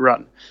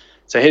run.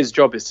 So his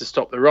job is to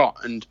stop the rot,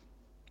 and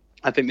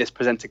I think this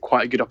presented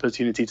quite a good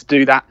opportunity to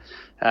do that.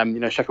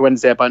 Sheffield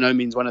Wednesday are by no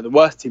means one of the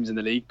worst teams in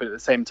the league, but at the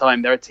same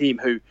time, they're a team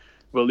who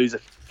will lose a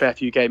fair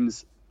few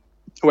games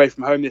away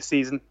from home this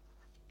season.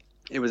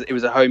 It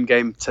was a home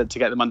game to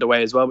get them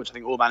underway as well, which I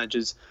think all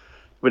managers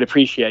would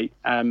appreciate.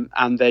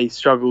 And they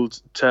struggled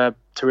to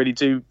really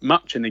do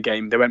much in the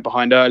game. They went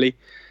behind early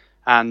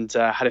and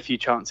had a few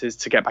chances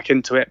to get back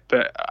into it,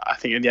 but I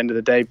think at the end of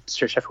the day,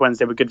 Sheffield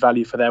Wednesday were good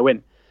value for their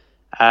win.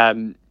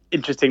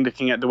 Interesting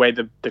looking at the way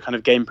the kind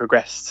of game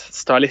progressed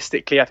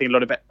stylistically. I think a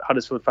lot of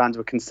Huddersfield fans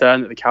were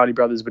concerned that the Cowley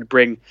brothers would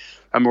bring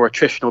a more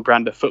attritional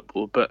brand of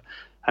football. But,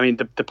 I mean,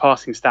 the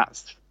passing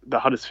stats that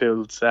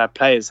Huddersfield's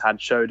players had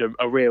showed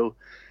a real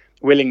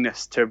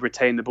willingness to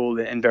retain the ball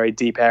in very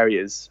deep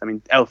areas. I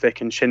mean,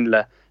 Elphick and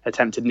Schindler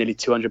attempted nearly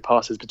 200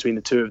 passes between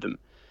the two of them.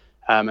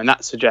 And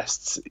that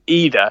suggests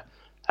either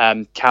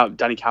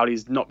Danny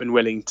Cowley's not been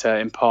willing to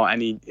impart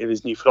any of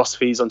his new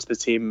philosophies onto the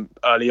team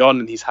early on,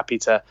 and he's happy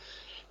to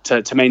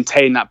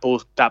maintain that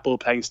ball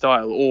playing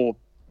style, or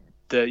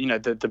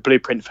the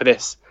blueprint for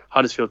this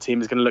Huddersfield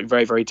team is going to look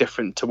very, very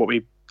different to what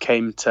we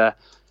came to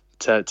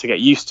get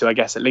used to, I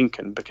guess, at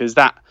Lincoln, because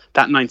that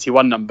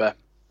 91 number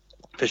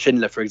for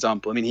Schindler, for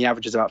example, I mean, he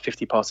averages about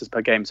 50 passes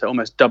per game, so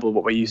almost double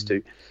what we're used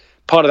to.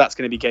 Part of that's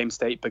going to be game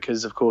state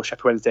because, of course,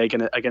 Sheffield Wednesday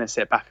are going to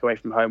sit back away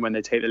from home when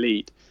they take the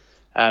lead.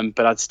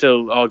 But I'd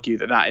still argue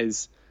that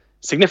is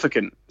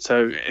significant.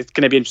 So it's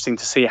going to be interesting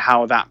to see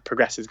how that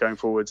progresses going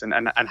forwards and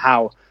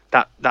how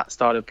that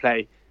style of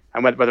play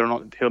and whether or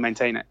not he'll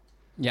maintain it.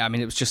 Yeah, I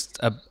mean, it was just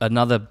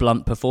another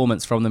blunt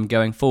performance from them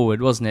going forward,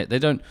 wasn't it? They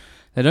don't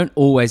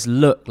always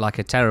look like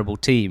a terrible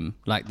team.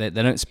 Like they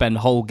don't spend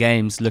whole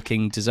games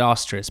looking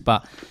disastrous.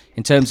 But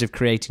in terms of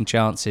creating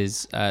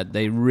chances,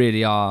 they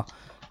really are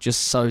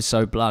just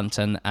so blunt.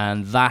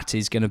 And that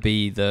is going to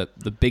be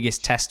the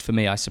biggest test for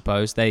me, I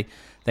suppose. They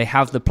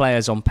have the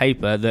players on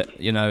paper that,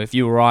 if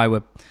you or I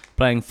were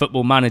playing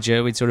Football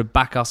Manager, we'd sort of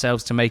back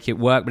ourselves to make it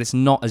work. But it's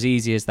not as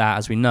easy as that,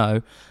 as we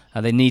know.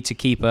 They need to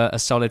keep a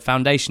solid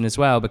foundation as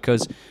well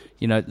because,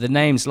 the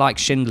names like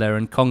Schindler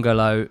and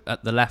Congolo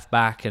at the left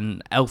back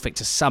and Elphick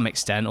to some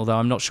extent, although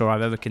I'm not sure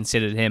I've ever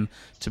considered him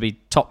to be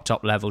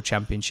top level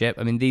Championship.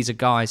 I mean, these are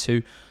guys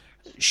who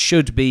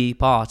should be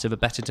part of a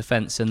better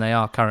defence than they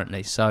are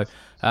currently. So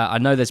I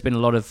know there's been a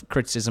lot of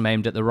criticism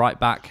aimed at the right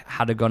back,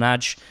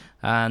 Hadagonaj,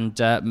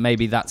 and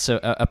maybe that's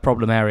a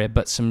problem area,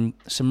 but some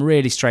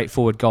really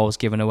straightforward goals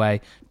given away.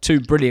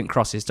 2 brilliant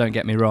crosses, don't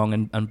get me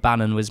wrong, and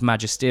Bannon was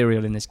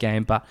magisterial in this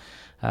game, but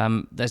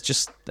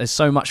there's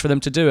so much for them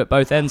to do at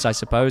both ends, I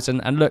suppose.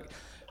 And look,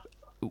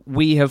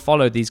 we have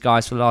followed these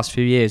guys for the last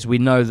few years. We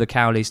know the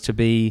Cowleys to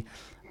be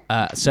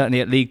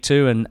certainly at League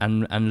 2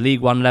 and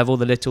League 1 level,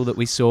 the little that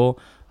we saw,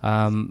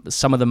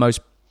 some of the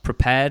most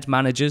prepared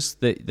managers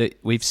that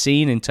we've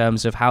seen in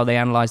terms of how they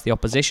analyse the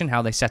opposition,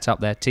 how they set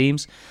up their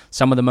teams,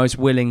 some of the most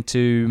willing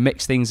to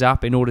mix things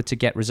up in order to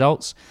get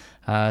results,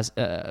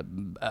 a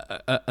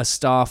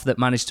staff that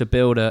managed to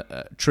build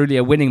truly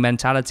a winning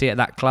mentality at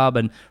that club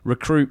and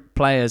recruit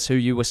players who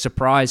you were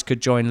surprised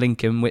could join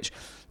Lincoln, which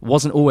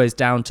wasn't always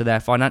down to their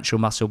financial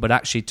muscle but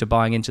actually to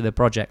buying into the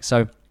project.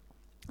 So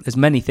there's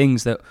many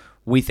things that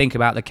we think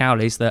about the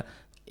Cowleys that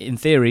in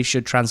theory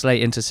should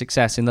translate into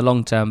success in the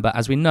long term, but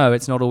as we know,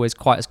 it's not always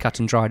quite as cut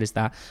and dried as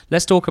that.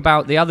 Let's talk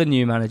about the other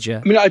new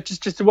manager. I mean,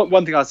 just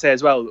one thing I'll say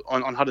as well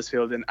on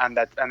Huddersfield and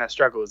their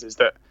struggles is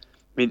that,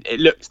 I mean,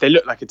 they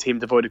look like a team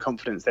devoid of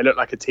confidence. They look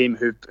like a team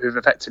who've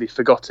effectively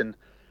forgotten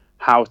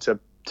how to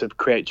to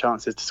create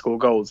chances to score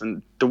goals.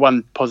 And the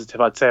one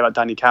positive I'd say about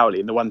Danny Cowley,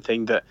 and the one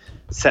thing that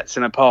sets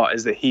him apart,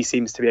 is that he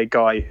seems to be a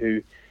guy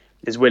who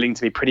is willing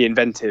to be pretty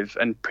inventive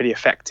and pretty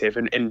effective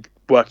in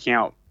working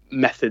out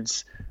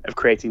methods of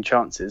creating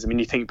chances. I mean,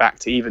 you think back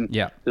to even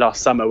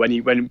last summer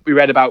when we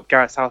read about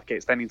Gareth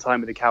Southgate spending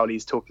time with the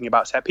Cowleys talking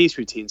about set piece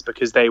routines,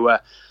 because they were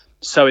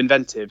so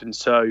inventive and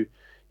so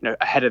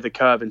ahead of the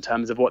curve in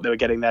terms of what they were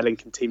getting their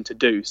Lincoln team to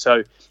do.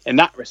 So in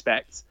that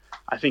respect,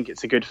 I think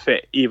it's a good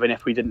fit, even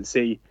if we didn't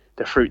see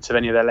the fruits of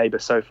any of their labour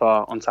so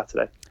far on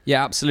Saturday.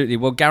 Yeah, absolutely.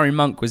 Well, Gary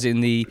Monk was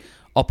in the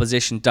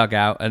opposition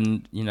dugout,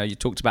 and you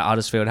talked about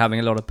Huddersfield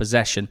having a lot of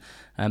possession,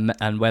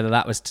 and whether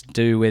that was to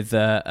do with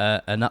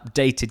an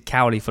updated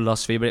Cowley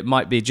philosophy, but it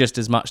might be just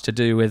as much to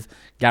do with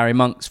Gary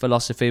Monk's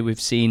philosophy.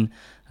 We've seen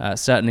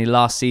certainly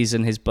last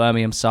season his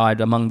Birmingham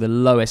side among the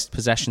lowest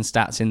possession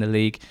stats in the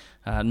league.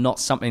 Not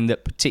something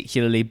that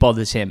particularly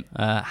bothers him,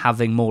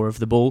 having more of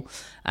the ball,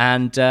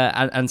 and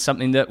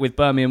something that with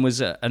Birmingham was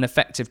an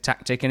effective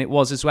tactic, and it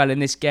was as well in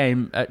this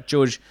game.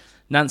 George,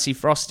 Nancy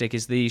Frostick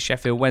is the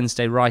Sheffield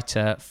Wednesday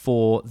writer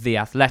for The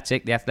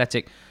Athletic. The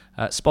Athletic,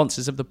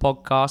 sponsors of the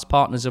podcast,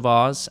 partners of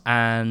ours,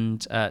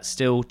 and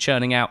still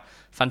churning out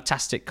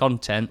fantastic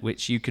content,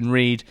 which you can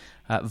read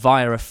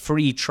via a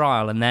free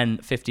trial and then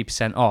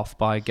 50% off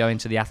by going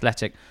to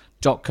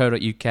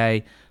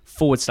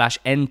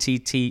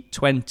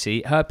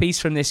theathletic.co.uk/NTT20. Her piece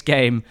from this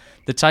game,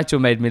 the title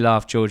made me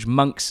laugh, George.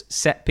 Monk's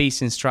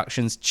set-piece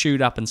instructions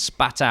chewed up and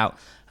spat out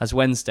as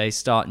Wednesday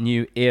start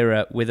new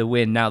era with a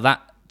win. Now,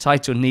 that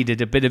title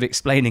needed a bit of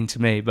explaining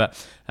to me,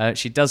 but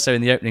she does so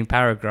in the opening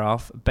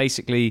paragraph.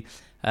 Basically,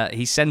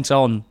 he sent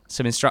on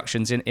some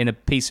instructions in a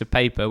piece of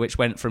paper which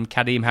went from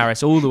Kadeem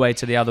Harris all the way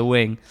to the other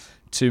wing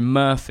to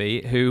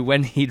Murphy, who,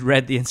 when he'd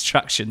read the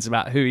instructions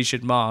about who he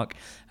should mark,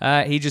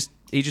 he just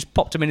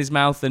popped them in his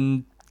mouth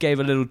and gave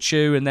a little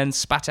chew and then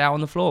spat out on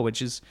the floor, which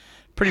is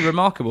pretty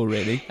remarkable,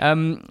 really.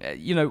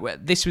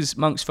 This was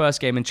Monk's first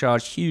game in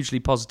charge, hugely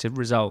positive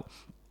result.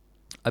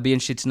 I'd be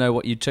interested to know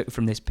what you took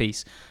from this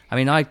piece. I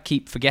mean, I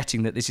keep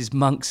forgetting that this is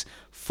Monk's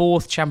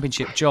fourth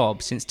championship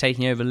job since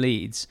taking over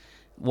Leeds,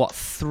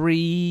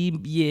 3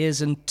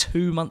 years and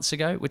 2 months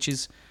ago, which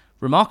is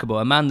remarkable.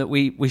 A man that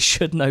we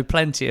should know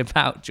plenty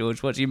about.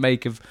 George, what do you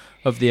make of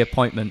the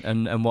appointment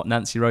and what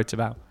Nancy wrote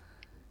about?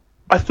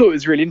 I thought it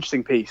was a really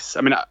interesting piece.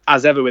 I mean,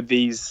 as ever with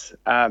these,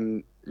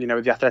 with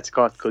the Athletic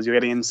articles, you're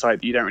getting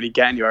insight that you don't really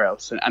get anywhere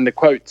else. And the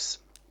quotes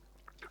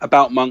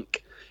about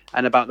Monk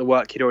and about the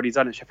work he'd already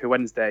done at Sheffield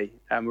Wednesday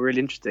were really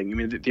interesting. I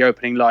mean, the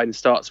opening line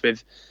starts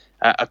with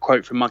a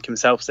quote from Monk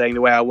himself saying,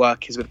 "The way I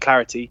work is with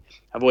clarity.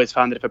 I've always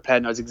found that if a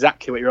player knows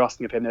exactly what you're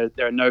asking of him,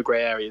 there are no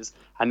grey areas,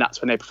 and that's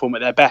when they perform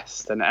at their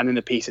best." And in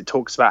the piece, it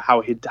talks about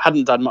how he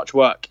hadn't done much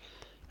work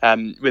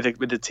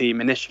with the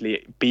team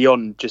initially,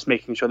 beyond just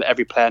making sure that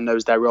every player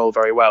knows their role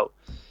very well.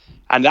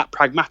 And that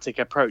pragmatic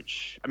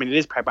approach, I mean, it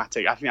is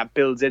pragmatic. I think that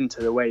builds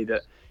into the way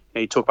that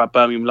you talk about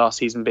Birmingham last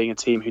season being a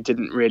team who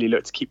didn't really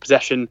look to keep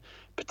possession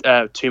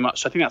too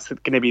much. So I think that's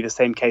going to be the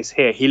same case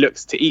here. He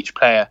looks to each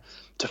player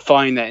to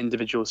find their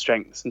individual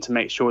strengths and to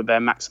make sure they're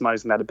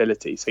maximising that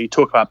ability. So you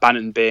talk about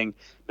Bannon being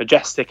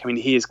majestic. I mean,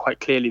 he is quite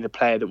clearly the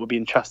player that will be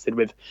entrusted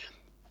with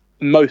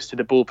most of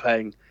the ball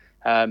playing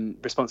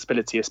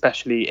responsibility,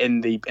 especially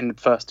in the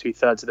first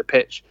 2/3 of the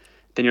pitch.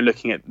 Then you're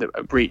looking at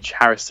Breach,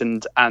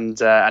 Harrison, and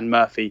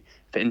Murphy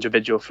for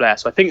individual flair.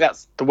 So I think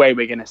that's the way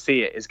we're going to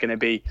see it. Is going to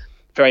be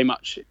very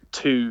much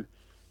two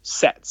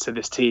sets of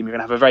this team. You're going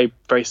to have a very,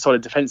 very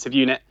solid defensive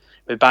unit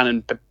with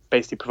Bannon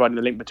basically providing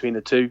the link between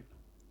the two,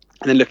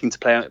 and then looking to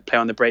play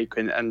on the break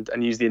and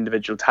use the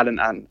individual talent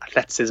and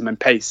athleticism and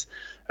pace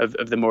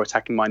of the more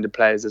attacking minded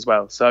players as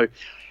well. So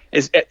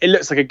it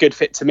looks like a good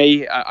fit to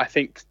me. I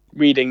think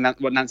reading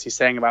what Nancy's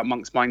saying about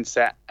Monk's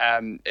mindset,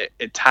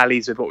 it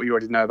tallies with what we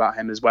already know about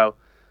him as well.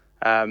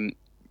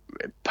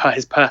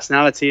 His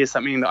personality is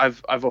something that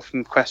I've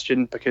often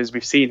questioned, because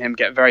we've seen him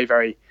get very,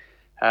 very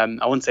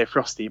I wouldn't say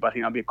frosty, but I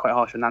think I'll be quite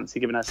harsh on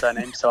Nancy given her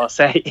surname, so I'll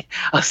say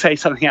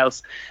something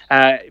else.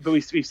 But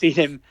we've seen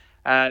him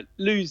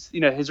lose,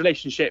 his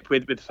relationship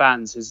with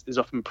fans is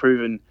often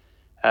proven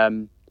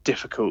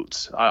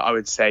difficult. I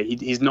would say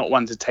he's not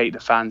one to take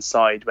the fans'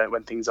 side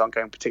when things aren't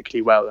going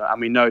particularly well,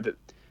 and we know that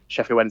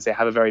Sheffield Wednesday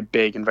have a very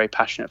big and very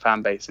passionate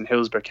fan base, and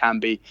Hillsborough can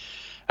be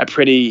a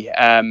pretty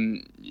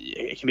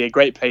it can be a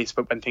great place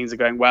when things are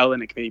going well,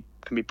 and it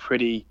can be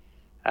pretty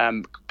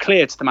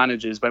clear to the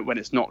managers when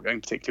it's not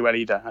going particularly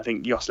well either. I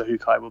think Josla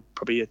Hukai will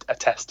probably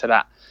attest to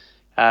that.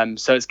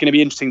 So it's going to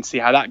be interesting to see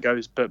how that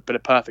goes, but a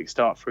perfect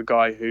start for a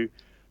guy who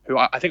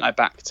I think I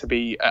back to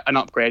be an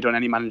upgrade on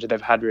any manager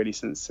they've had really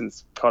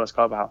since Carlos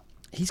Carvalhal.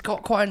 He's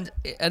got quite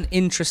an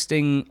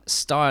interesting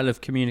style of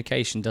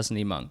communication, doesn't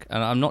he, Monk?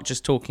 And I'm not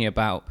just talking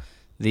about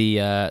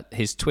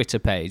his Twitter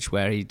page,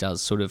 where he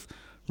does sort of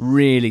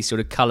really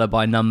sort of colour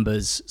by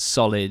numbers,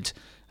 solid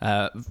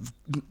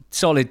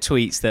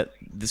tweets that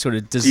sort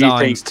of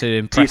designed to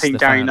impress the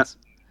fans.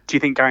 Do you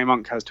think Gary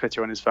Monk has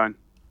Twitter on his phone?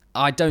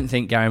 I don't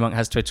think Gary Monk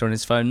has Twitter on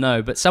his phone,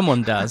 no, but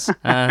someone does.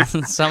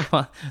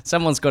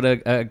 Someone's got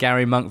a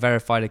Gary Monk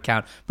verified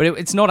account. But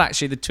it's not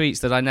actually the tweets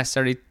that I'm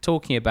necessarily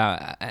talking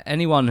about.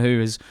 Anyone who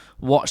has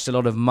watched a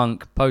lot of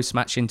Monk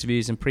post-match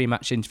interviews and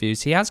pre-match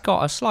interviews, he has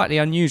got a slightly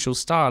unusual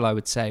style, I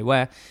would say,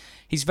 where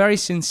he's very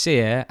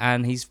sincere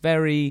and he's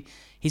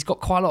got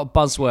quite a lot of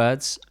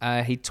buzzwords.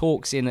 He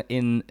talks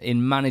in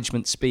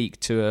management speak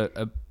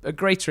to a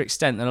greater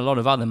extent than a lot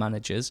of other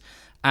managers.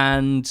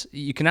 And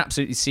you can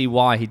absolutely see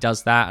why he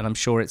does that, and I'm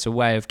sure it's a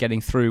way of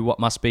getting through what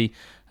must be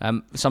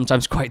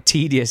sometimes quite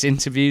tedious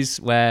interviews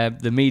where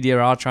the media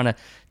are trying to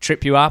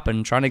trip you up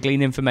and trying to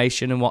glean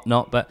information and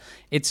whatnot. But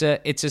it's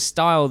a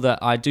style that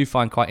I do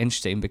find quite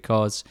interesting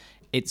because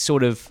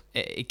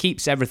it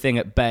keeps everything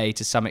at bay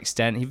to some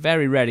extent. He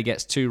very rarely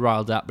gets too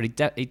riled up, but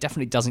he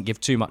definitely doesn't give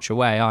too much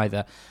away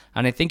either.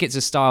 And I think it's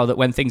a style that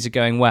when things are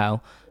going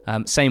well,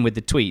 same with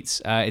the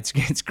tweets,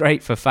 it's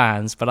great for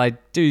fans, but I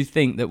do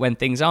think that when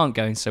things aren't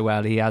going so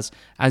well, he has,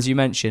 as you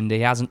mentioned,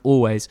 he hasn't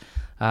always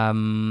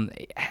seemed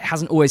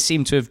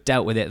to have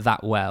dealt with it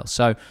that well.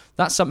 So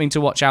that's something to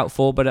watch out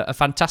for, but a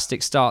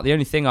fantastic start. The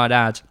only thing I'd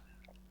add,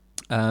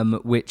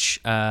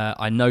 which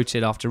I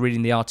noted after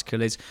reading the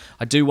article, is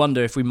I do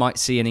wonder if we might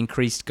see an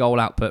increased goal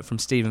output from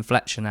Stephen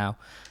Fletcher now,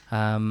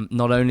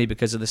 not only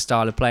because of the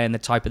style of play and the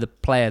type of the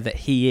player that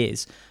he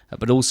is,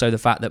 but also the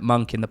fact that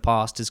Monk in the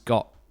past has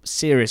got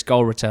serious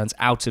goal returns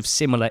out of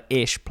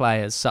similar-ish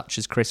players such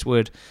as Chris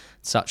Wood,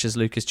 such as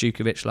Lukas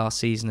Djukovic last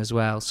season as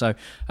well. So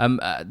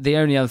the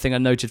only other thing I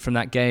noted from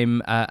that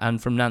game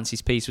and from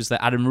Nancy's piece was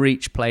that Adam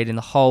Reach played in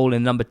the hole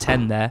in number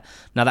 10 there.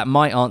 Now that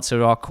might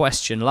answer our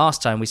question.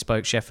 Last time we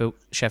spoke Sheffield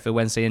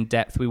Wednesday in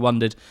depth, we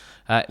wondered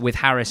with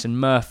Harris and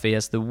Murphy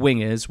as the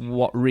wingers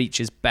what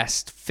Reach's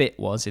best fit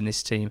was in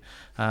this team.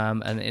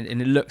 And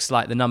it looks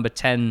like the number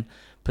 10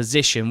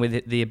 position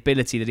with the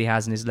ability that he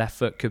has in his left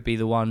foot could be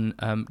the one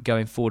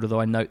going forward,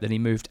 although I note that he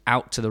moved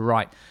out to the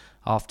right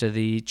after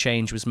the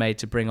change was made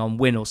to bring on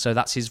Winnall, so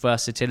that's his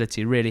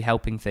versatility really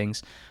helping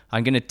things.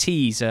 I'm going to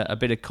tease a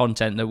bit of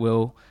content that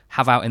we'll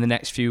have out in the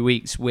next few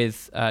weeks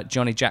with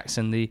Johnny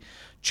Jackson, the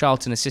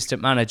Charlton assistant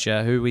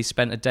manager, who we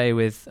spent a day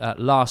with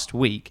last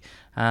week,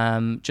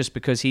 just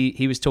because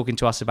he was talking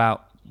to us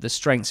about the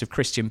strengths of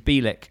Christian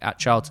Bielik at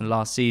Charlton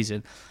last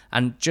season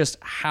and just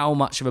how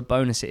much of a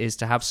bonus it is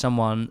to have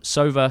someone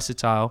so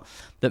versatile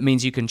that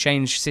means you can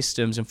change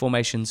systems and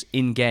formations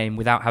in game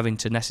without having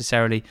to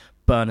necessarily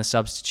burn a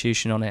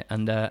substitution on it,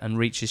 and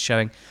Reach is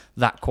showing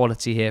that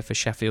quality here for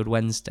Sheffield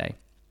Wednesday.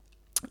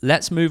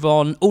 Let's move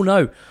on. Oh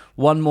no,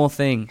 one more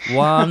thing.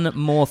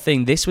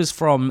 This was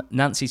from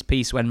Nancy's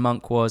piece when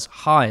Monk was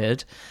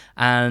hired,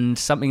 and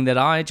something that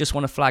I just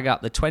want to flag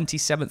up. The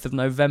 27th of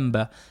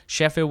November,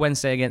 Sheffield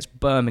Wednesday against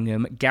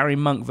Birmingham, Gary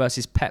Monk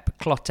versus Pep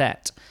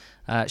Clotet.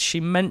 She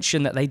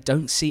mentioned that they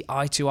don't see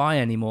eye to eye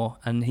anymore,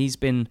 and he's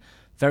been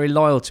very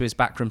loyal to his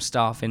backroom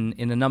staff in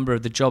a number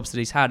of the jobs that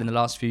he's had in the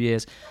last few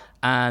years.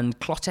 And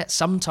Clotet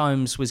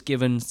sometimes was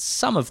given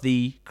some of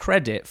the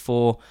credit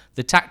for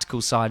the tactical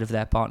side of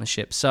their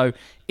partnership. So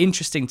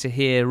interesting to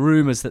hear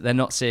rumours that they're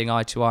not seeing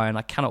eye to eye, and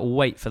I cannot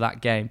wait for that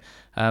game.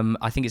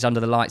 I think it's under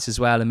the lights as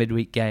well, a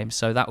midweek game,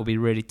 so that will be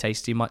really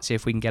tasty. Might see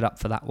if we can get up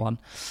for that one.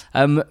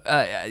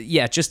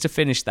 Just to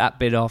finish that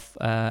bit off,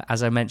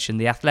 as I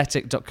mentioned,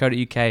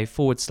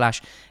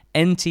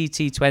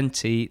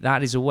 theathletic.co.uk/NTT20,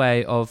 that is a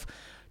way of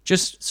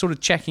just sort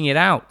of checking it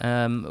out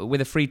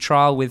with a free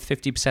trial with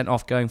 50%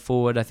 off going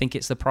forward. I think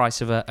it's the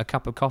price of a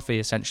cup of coffee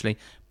essentially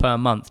per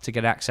month to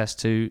get access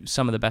to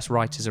some of the best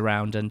writers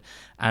around and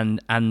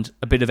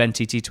a bit of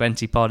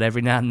NTT20 pod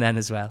every now and then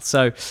as well.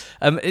 So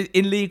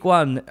in League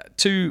One,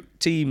 2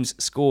 teams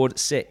scored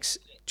 6,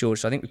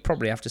 George. So I think we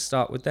probably have to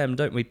start with them,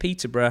 don't we?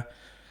 Peterborough,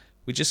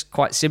 we just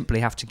quite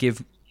simply have to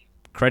give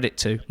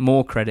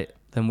more credit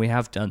than we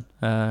have done,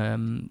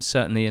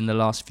 certainly in the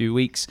last few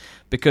weeks,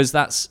 because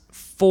that's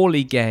 4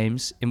 league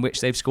games in which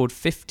they've scored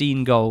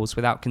 15 goals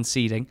without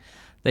conceding.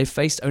 They've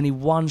faced only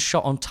 1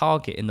 shot on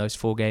target in those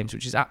 4 games,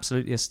 which is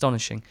absolutely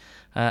astonishing.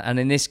 And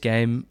in this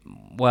game,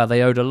 well,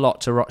 they owed a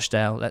lot to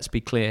Rochdale, let's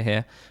be clear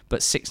here,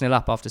 but 6-0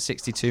 up after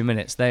 62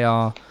 minutes.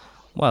 They're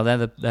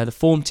the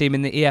form team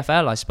in the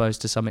EFL, I suppose,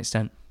 to some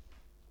extent.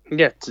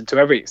 Yeah, to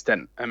every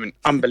extent. I mean,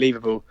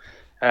 unbelievable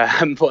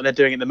what they're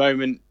doing at the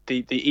moment.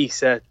 The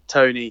Issa,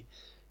 Tony,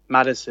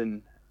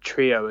 Maddison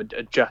trio are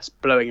just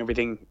blowing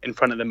everything in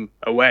front of them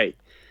away.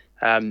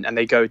 And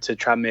they go to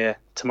Tranmere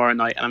tomorrow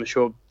night, and I'm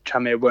sure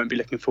Tranmere won't be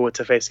looking forward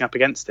to facing up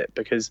against it,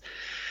 because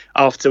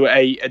after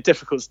a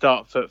difficult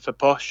start for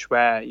Posh,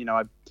 where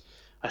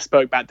I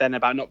spoke back then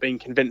about not being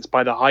convinced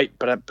by the hype,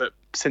 but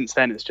since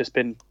then it's just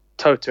been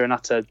total and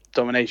utter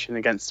domination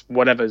against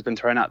whatever has been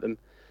thrown at them.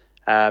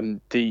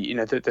 The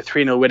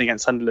 3-0 win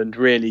against Sunderland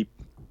really,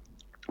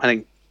 I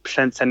think,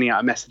 sending out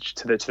a message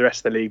to the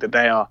rest of the league that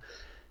they are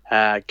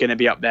going to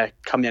be up there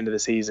come the end of the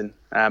season.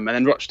 And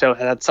then Rochdale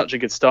had such a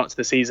good start to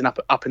the season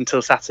up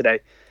until Saturday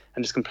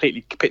and just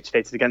completely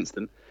capitulated against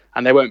them.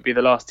 And they won't be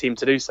the last team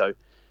to do so.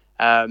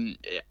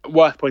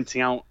 Worth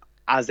pointing out,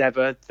 as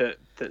ever,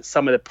 that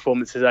some of the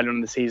performances earlier on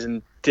in the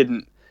season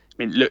didn't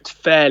mean, looked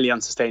fairly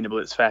unsustainable,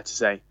 it's fair to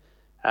say.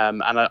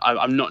 And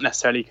I'm not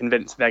necessarily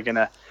convinced they're going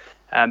to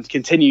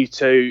continue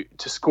to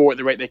score at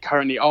the rate they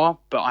currently are,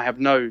 but I have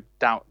no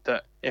doubt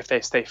that if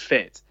they stay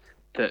fit,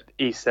 that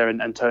Issa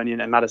and Tony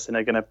and Maddison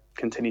are going to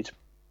continue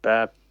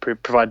to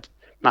provide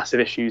massive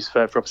issues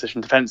for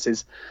opposition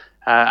defences.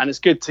 And it's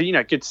good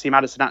to see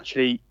Maddison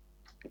actually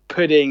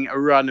putting a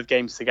run of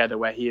games together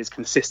where he is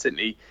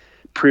consistently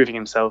proving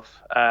himself.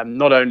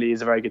 Not only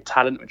is a very good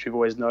talent, which we've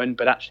always known,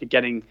 but actually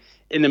getting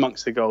in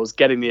amongst the goals,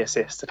 getting the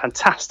assist, a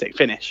fantastic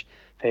finish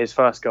for his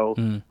first goal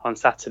on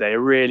Saturday. A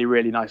really,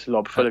 really nice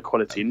lob, full of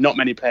quality. Not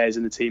many players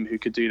in the team who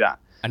could do that.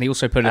 And he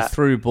also put a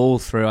through ball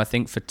through, I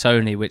think, for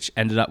Tony, which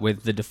ended up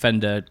with the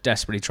defender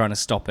desperately trying to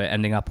stop it,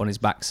 ending up on his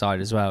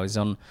backside as well. He's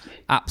on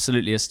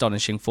absolutely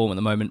astonishing form at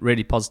the moment.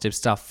 Really positive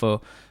stuff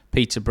for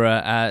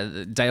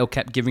Peterborough. Dale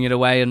kept giving it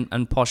away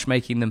and Posh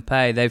making them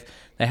pay. They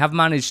have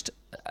managed,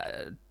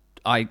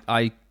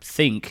 I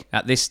think,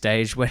 at this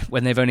stage,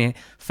 when they've only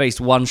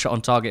faced one shot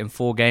on target in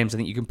 4 games, I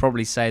think you can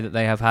probably say that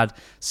they have had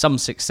some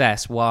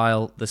success,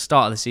 while the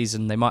start of the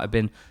season they might have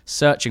been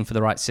searching for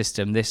the right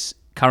system. This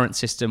current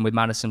system with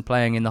Maddison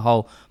playing in the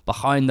hole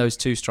behind those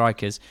 2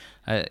 strikers,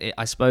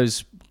 I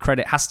suppose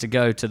credit has to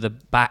go to the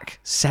back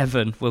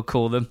 7, we'll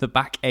call them, the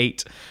back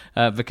 8,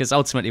 because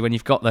ultimately when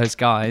you've got those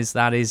guys,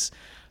 that's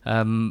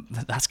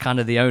kind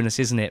of the onus,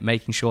 isn't it?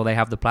 Making sure they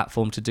have the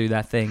platform to do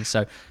their thing.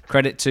 So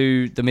credit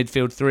to the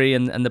midfield 3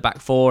 and the back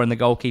 4 and the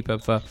goalkeeper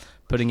for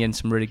putting in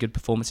some really good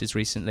performances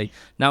recently.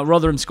 Now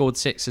Rotherham scored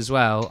 6 as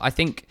well. I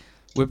think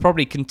we'll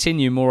probably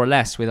continue more or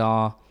less with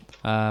our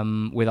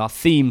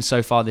theme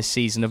so far this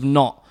season of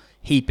not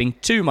heaping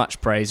too much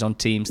praise on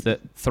teams that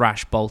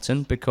thrash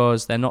Bolton,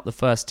 because they're not the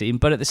first team.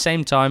 But at the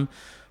same time,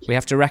 we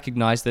have to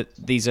recognise that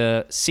these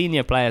are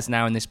senior players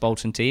now in this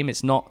Bolton team.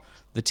 It's not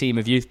the team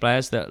of youth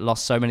players that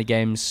lost so many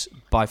games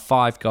by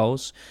 5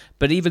 goals.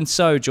 But even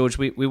so, George,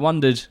 we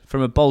wondered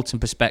from a Bolton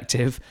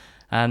perspective,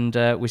 and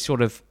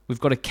we've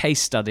got a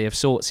case study of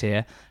sorts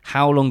here.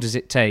 How long does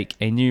it take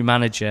a new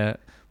manager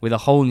with a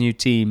whole new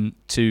team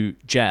to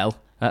gel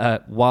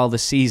while the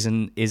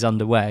season is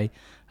underway?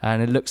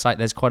 And it looks like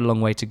there's quite a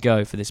long way to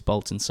go for this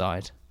Bolton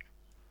side.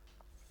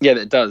 Yeah,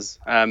 it does.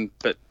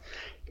 But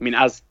I mean,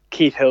 as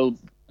Keith Hill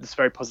was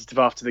very positive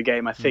after the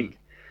game, I think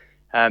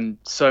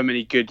so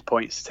many good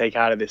points to take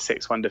out of this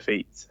 6-1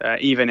 defeat.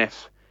 Even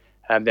if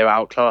they were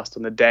outclassed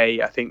on the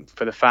day, I think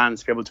for the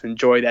fans to be able to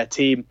enjoy their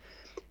team,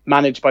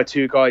 managed by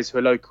 2 guys who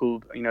are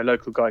local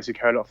guys who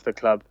care a lot for the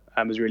club,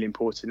 was really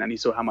important. And you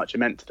saw how much it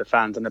meant to the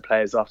fans and the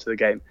players after the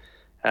game,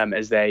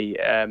 as they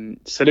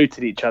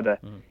saluted each other,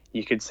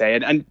 you could say.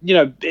 And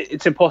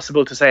it's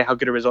impossible to say how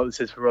good a result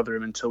this is for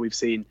Rotherham until we've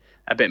seen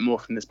a bit more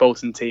from this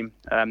Bolton team.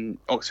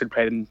 Oxford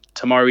play them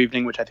tomorrow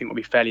evening, which I think will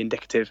be fairly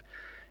indicative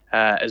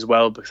as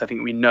well, because I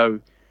think we know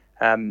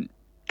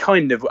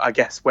kind of, I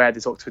guess, where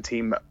this Oxford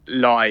team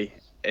lie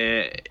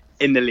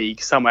in the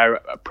league, somewhere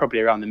probably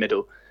around the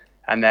middle.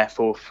 And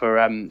therefore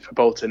for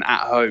Bolton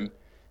at home,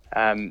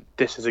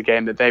 this is a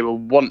game that they will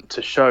want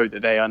to show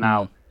that they are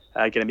now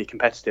going to be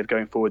competitive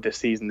going forward this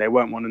season. They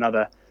won't want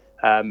another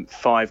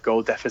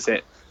 5-goal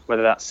deficit,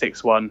 whether that's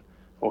 6-1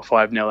 or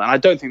 5-0. And I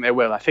don't think they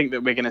will. I think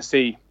that we're going to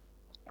see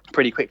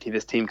pretty quickly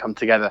this team come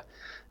together.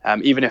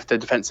 Even if the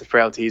defensive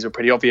frailties are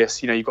pretty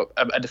obvious, you've got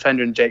a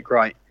defender in Jake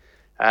Wright,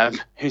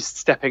 who's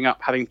stepping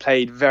up, having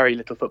played very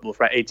little football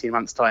for about 18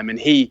 months' time, and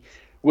he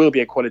will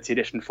be a quality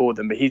addition for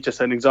them. But he's just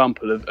an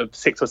example of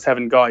 6 or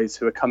 7 guys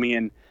who are coming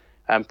in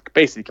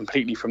basically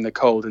completely from the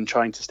cold and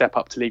trying to step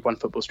up to League One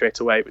football straight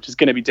away, which is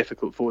going to be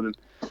difficult for them.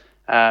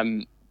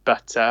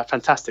 But a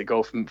fantastic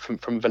goal from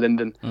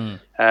Verlinden,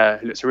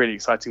 who looks a really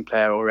exciting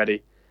player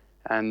already.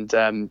 And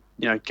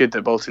good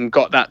that Bolton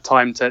got that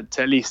time to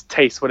at least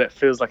taste what it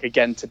feels like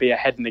again to be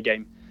ahead in the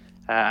game.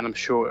 And I'm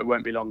sure it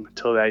won't be long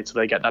till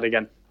they get that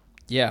again.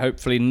 Yeah,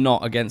 hopefully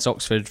not against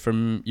Oxford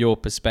from your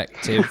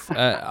perspective.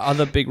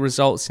 Other big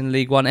results in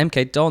League One.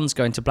 MK Dons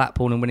going to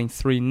Blackpool and winning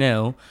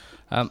 3-0.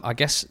 I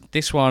guess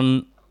this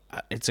one,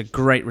 it's a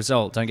great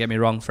result, don't get me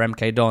wrong, for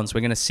MK Dons.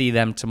 We're going to see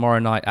them tomorrow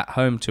night at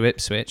home to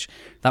Ipswich.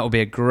 That will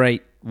be a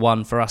great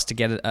one for us to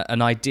get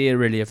an idea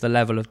really of the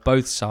level of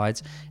both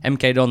sides.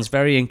 MK Dons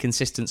very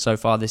inconsistent so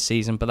far this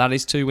season, but that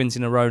is 2 wins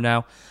in a row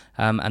now,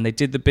 and they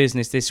did the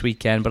business this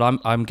weekend.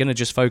 But I'm going to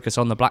just focus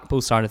on the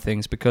Blackpool side of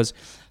things, because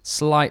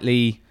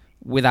slightly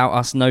without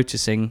us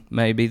noticing,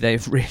 maybe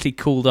they've really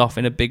cooled off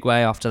in a big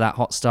way after that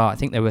hot start. I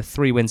think there were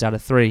 3 wins out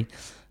of 3,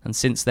 and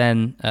since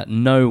then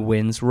no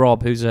wins.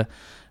 Rob, who's a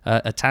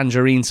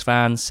Tangerines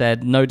fan,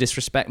 said no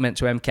disrespect meant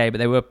to MK, but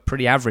they were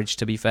pretty average,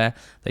 to be fair.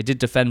 They did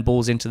defend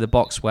balls into the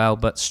box well,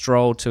 but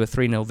strolled to a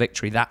 3-0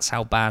 victory. That's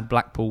how bad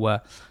Blackpool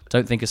were.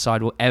 Don't think a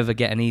side will ever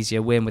get an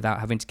easier win without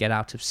having to get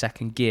out of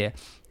second gear.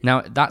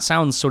 Now, that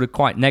sounds sort of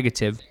quite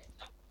negative,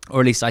 or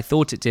at least I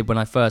thought it did when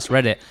I first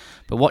read it.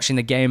 But watching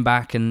the game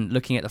back and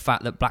looking at the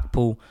fact that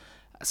Blackpool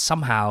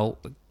somehow,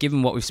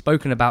 given what we've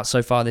spoken about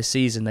so far this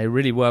season, they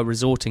really were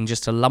resorting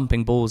just to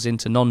lumping balls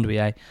into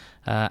Nondoue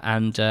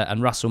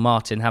and Russell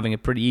Martin having a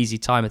pretty easy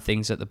time of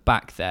things at the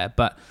back there.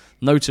 But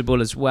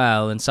notable as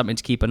well, and something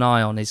to keep an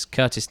eye on, is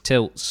Curtis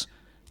Tilt's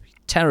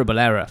terrible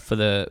error for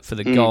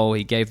the goal.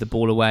 He gave the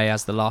ball away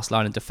as the last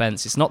line of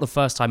defence. It's not the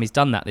first time he's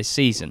done that this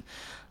season.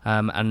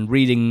 And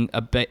reading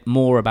a bit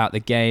more about the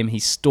game, he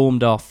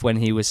stormed off when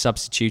he was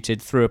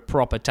substituted, threw a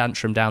proper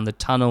tantrum down the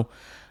tunnel.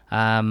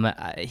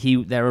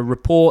 There are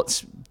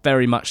reports,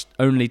 very much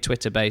only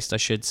Twitter-based, I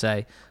should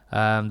say,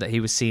 that he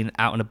was seen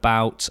out and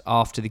about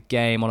after the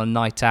game on a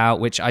night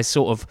out, which I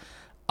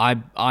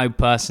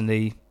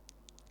personally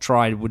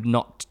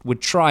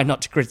would try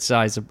not to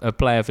criticise a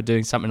player for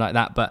doing something like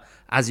that, but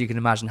as you can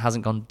imagine,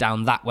 hasn't gone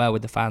down that well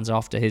with the fans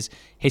after his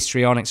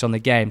histrionics on the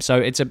game.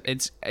 So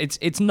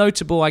it's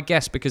notable, I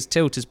guess, because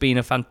Tilt has been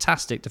a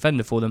fantastic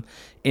defender for them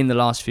in the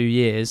last few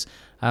years.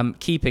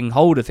 Keeping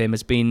hold of him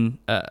has been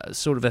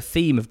sort of a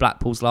theme of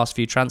Blackpool's last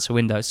few transfer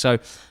windows. So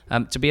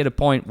to be at a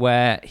point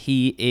where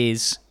he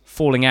is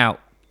falling out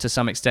to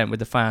some extent with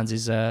the fans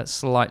is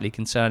slightly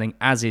concerning,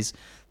 as is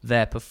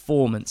their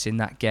performance in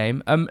that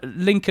game.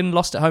 Lincoln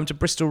lost at home to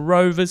Bristol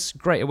Rovers,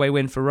 great away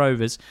win for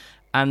Rovers,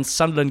 and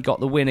Sunderland got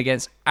the win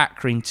against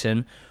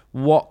Accrington.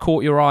 What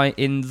caught your eye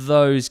in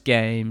those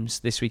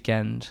games this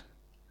weekend?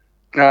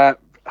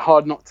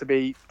 Hard not to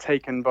be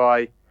taken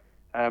by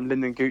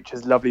Lyndon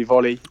Gooch's lovely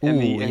volley in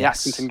the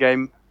Accrington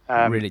game.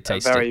 Really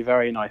tasty. A very,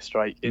 very nice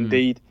strike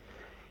indeed.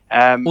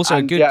 Also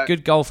a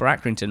good goal for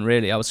Accrington,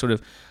 really. I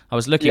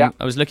was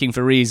looking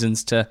for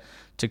reasons to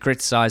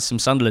criticise some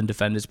Sunderland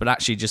defenders, but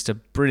actually just a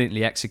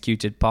brilliantly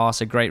executed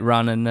pass, a great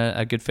run, and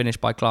a good finish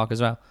by Clark as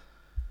well.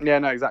 Yeah,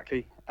 no,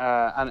 exactly.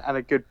 And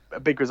a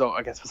big result,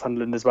 I guess, for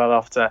Sunderland as well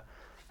after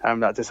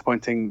that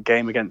disappointing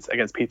game against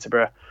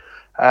Peterborough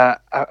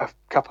a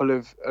couple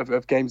of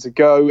games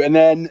ago. And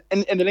then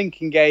in the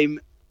Lincoln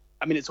game,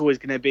 I mean, it's always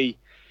going to be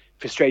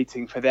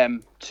frustrating for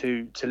them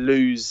to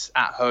lose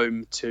at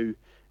home to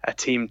a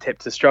team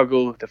tipped to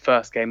struggle. The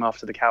first game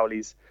after the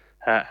Cowleys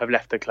have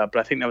left the club, but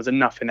I think there was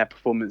enough in their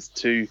performance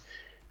to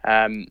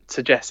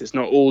suggest it's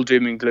not all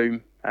doom and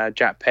gloom.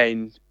 Jack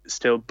Payne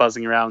still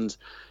buzzing around,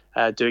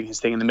 doing his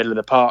thing in the middle of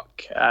the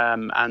park,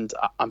 and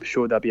I'm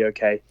sure they'll be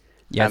okay.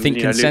 Yeah, I think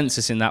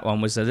consensus in that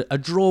one was that a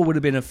draw would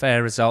have been a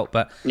fair result,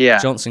 but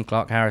Johnson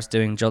Clark Harris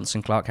doing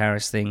Johnson Clark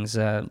Harris things,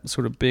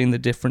 sort of being the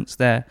difference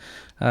there.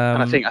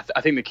 And I think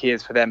the key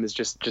is for them is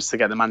just to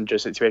get the manager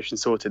situation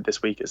sorted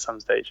this week at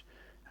some stage.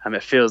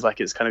 It feels like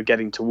it's kind of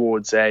getting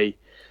towards an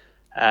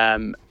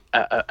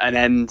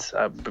end.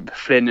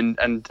 Flynn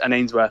and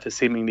Ainsworth are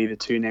seemingly the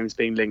two names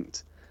being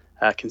linked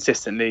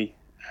consistently,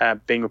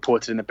 being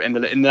reported in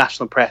the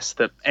national press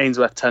that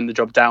Ainsworth turned the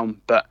job down,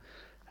 but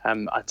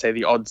I'd say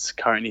the odds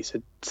currently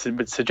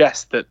would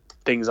suggest that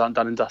things aren't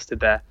done and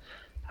dusted there.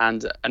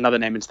 And another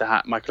name into the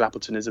hat, Michael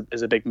Appleton, is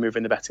a big move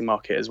in the betting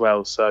market as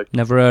well. So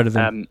never heard of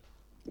him.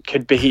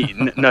 Could be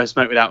no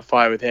smoke without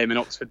fire with him. And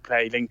Oxford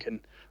play Lincoln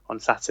on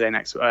Saturday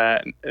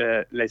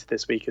later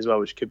this week as well,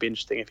 which could be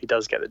interesting if he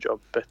does get the job.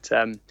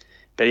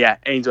 But yeah,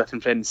 Ainsworth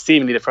and Flynn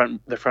seemingly the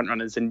front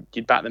runners, and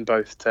you'd back them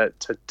both to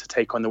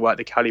take on the work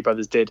the Cowley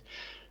brothers did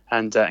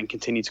and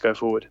continue to go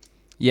forward.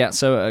 Yeah,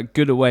 so a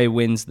good away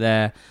wins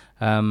there.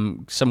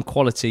 Some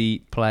quality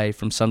play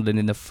from Sunderland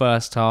in the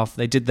first half.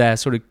 They did their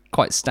sort of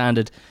quite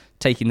standard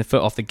taking the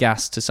foot off the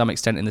gas to some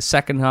extent in the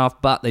second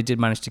half, but they did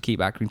manage to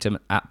keep Accrington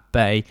at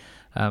bay,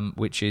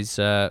 which is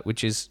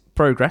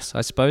progress,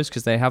 I suppose,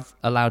 because they have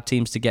allowed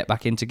teams to get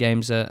back into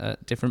games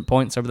at different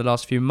points over the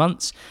last few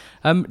months.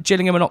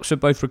 Gillingham and Oxford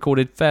both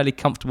recorded fairly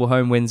comfortable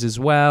home wins as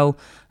well.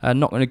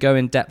 Not going to go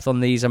in depth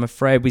on these, I'm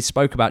afraid. We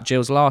spoke about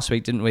Gills last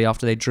week, didn't we?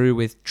 After they drew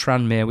with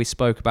Tranmere, we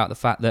spoke about the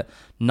fact that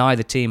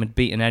neither team had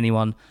beaten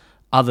anyone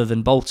other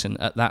than Bolton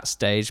at that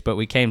stage, but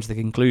we came to the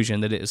conclusion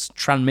that it was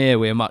Tranmere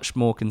we are much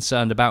more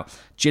concerned about.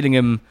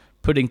 Gillingham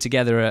putting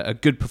together a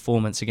good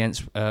performance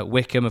against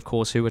Wickham, of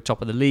course, who were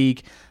top of the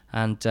league,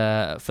 and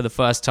for the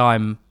first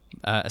time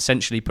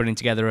essentially putting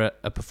together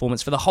a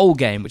performance for the whole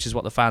game, which is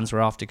what the fans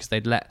were after, because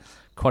they'd let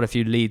quite a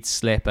few leads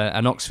slip,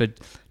 and Oxford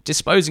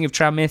disposing of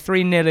Tranmere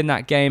 3-0 in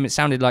that game. It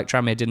sounded like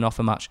Tranmere didn't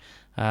offer much,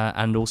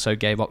 and also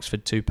gave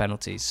Oxford 2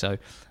 penalties. So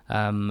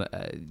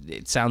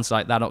it sounds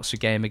like that Oxford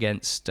game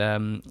against,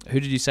 who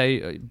did you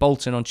say?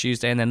 Bolton on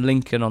Tuesday and then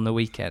Lincoln on the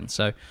weekend.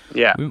 So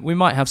yeah, we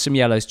might have some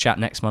Yellows chat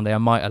next Monday. I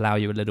might allow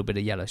you a little bit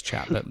of Yellows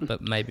chat,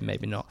 but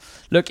maybe not.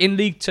 Look, in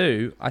League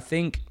 2, I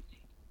think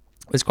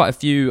there's quite a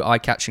few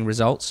eye-catching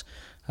results.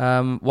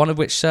 One of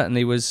which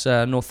certainly was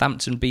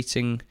Northampton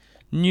beating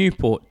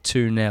Newport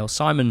 2-0.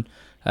 Simon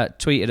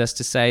tweeted us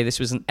to say this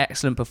was an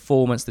excellent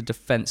performance. The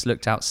defence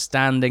looked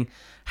outstanding.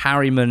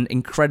 Harriman,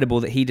 incredible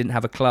that he didn't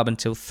have a club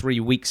until 3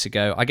 weeks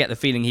ago. I get the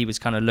feeling he was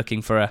kind of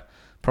looking for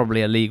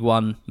probably a League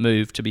One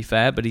move, to be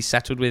fair, but he's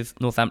settled with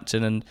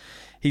Northampton and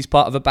he's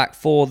part of a back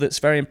four that's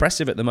very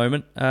impressive at the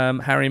moment.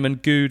 Harriman,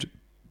 Good,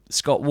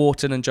 Scott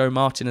Wharton and Joe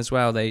Martin as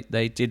well.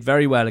 They did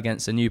very well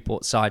against the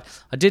Newport side.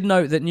 I did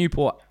note that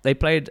Newport, they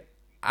played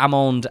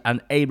Amond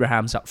and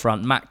Abrahams up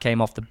front. Matt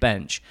came off the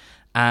bench.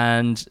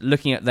 And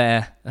looking at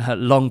their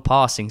long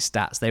passing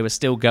stats, they were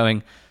still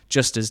going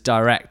just as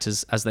direct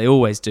as they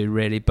always do,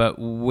 really. But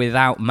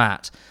without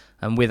Matt,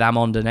 and with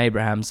Amond and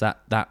Abrahams,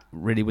 that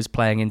really was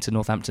playing into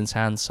Northampton's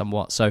hands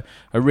somewhat. So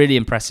a really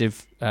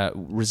impressive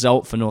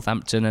result for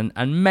Northampton,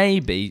 and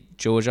maybe,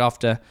 George,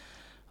 after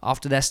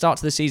their start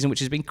to the season, which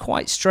has been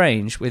quite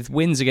strange, with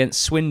wins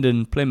against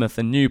Swindon, Plymouth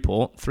and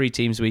Newport, 3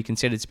 teams we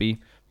consider to be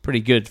pretty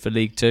good for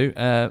League Two,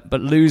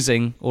 but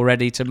losing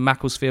already to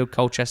Macclesfield,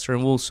 Colchester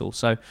and Walsall.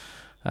 So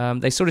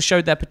they sort of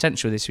showed their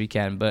potential this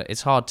weekend, but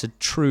it's hard to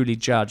truly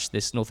judge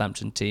this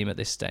Northampton team at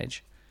this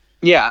stage.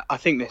 Yeah, I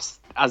think this,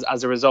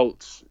 as a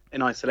result,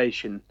 in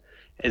isolation,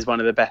 is one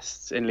of the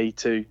best in League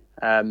Two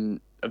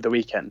of the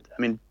weekend.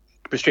 I mean,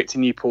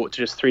 restricting Newport to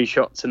just 3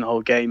 shots in the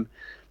whole game,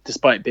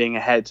 despite being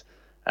ahead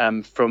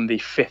from the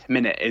 5th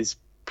minute, is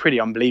pretty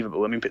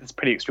unbelievable. I mean, it's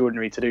pretty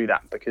extraordinary to do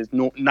that, because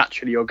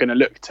naturally you're going to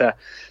look to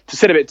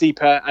sit a bit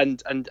deeper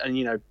and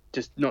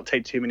just not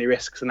take too many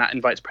risks, and that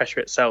invites pressure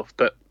itself.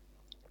 But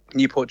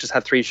Newport just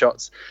had 3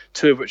 shots,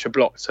 2 of which were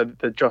blocked. So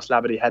the Joss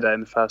Labadie header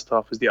in the first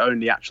half was the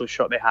only actual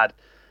shot they had,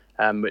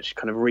 which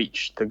kind of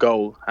reached the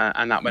goal,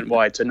 and that went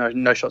wide. So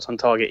no shots on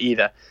target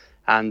either.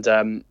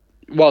 And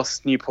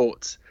whilst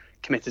Newport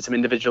committed some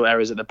individual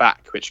errors at the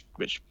back, which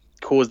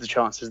caused the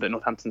chances that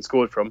Northampton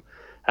scored from,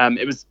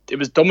 it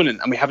was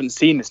dominant, and we haven't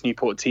seen this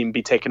Newport team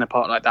be taken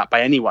apart like that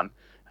by anyone,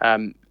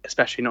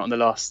 especially not in the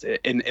last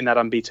in that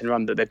unbeaten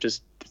run that they've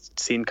just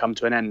seen come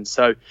to an end.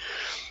 So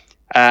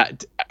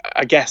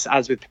I guess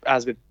as with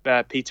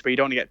Peterborough, you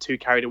don't want to get too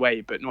carried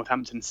away, but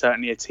Northampton's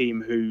certainly a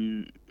team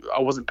who I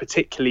wasn't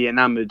particularly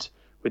enamoured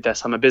with their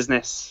summer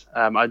business.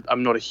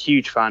 I'm not a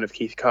huge fan of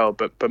Keith Curle,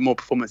 but more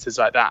performances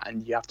like that,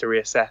 and you have to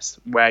reassess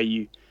where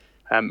you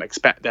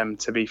expect them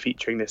to be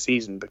featuring this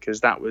season,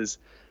 because that was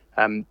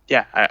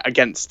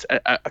against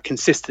a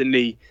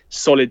consistently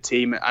solid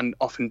team, and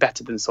often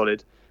better than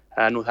solid.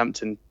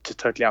 Northampton just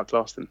totally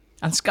outclassed them.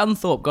 And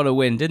Scunthorpe got a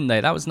win, didn't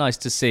they? That was nice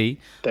to see.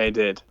 They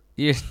did.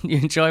 You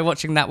enjoy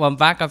watching that one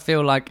back? I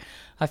feel like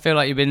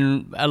you've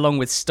been, along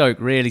with Stoke,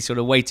 really sort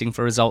of waiting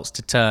for results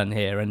to turn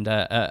here, and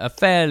a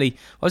fairly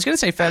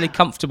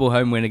comfortable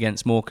home win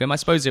against Morecambe. I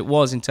suppose it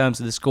was in terms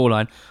of the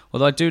scoreline,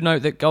 although I do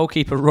note that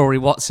goalkeeper Rory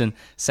Watson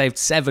saved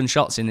 7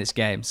 shots in this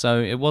game, so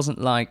it wasn't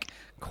like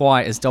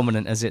quite as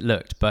dominant as it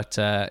looked. But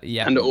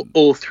yeah, and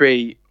all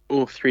three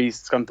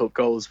Scunthorpe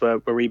goals were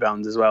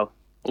rebounds as well.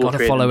 Got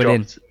to follow it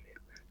in.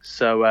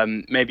 So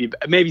maybe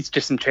it's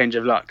just some change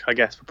of luck, I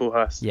guess, for Paul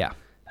Hurst. Yeah.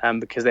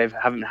 Because they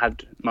haven't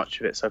had much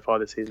of it so far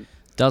this season.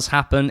 Does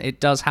happen. It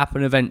does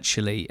happen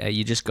eventually.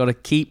 You just got to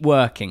keep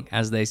working,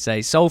 as they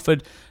say.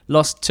 Salford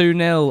lost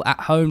 2-0 at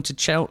home to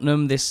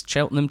Cheltenham, this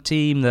Cheltenham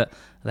team that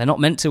they're not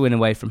meant to win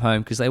away from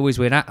home, because they always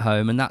win at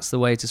home, and that's the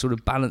way to sort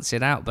of balance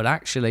it out. But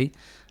actually,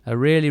 a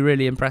really,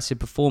 really impressive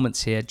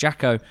performance here.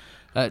 Jacko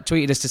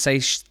tweeted us to say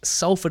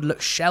Salford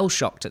looks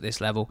shell-shocked at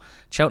this level.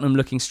 Cheltenham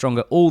looking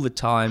stronger all the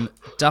time.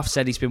 Duff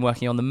said he's been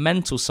working on the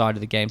mental side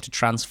of the game to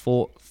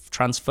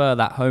transfer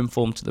that home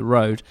form to the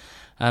road.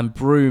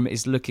 Broome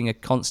is looking a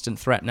constant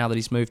threat now that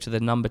he's moved to the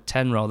number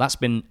 10 role. That's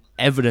been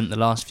evident the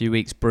last few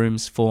weeks,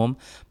 Broome's form.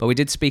 But we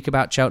did speak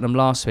about Cheltenham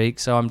last week,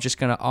 so I'm just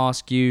going to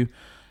ask you,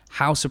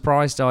 how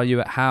surprised are you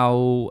at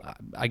how,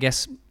 I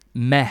guess,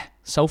 meh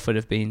Salford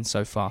have been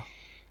so far?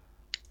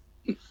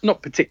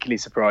 Not particularly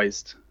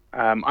surprised.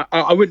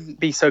 I wouldn't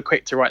be so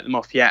quick to write them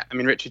off yet. I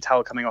mean, Richard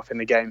Towell coming off in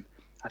the game,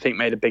 I think,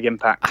 made a big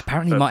impact.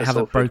 Apparently he might have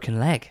Salford. A broken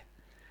leg.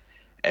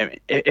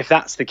 If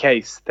that's the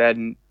case,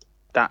 then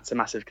that's a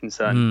massive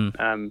concern.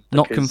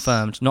 Not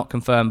confirmed,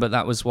 but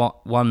that was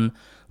what one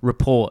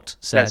report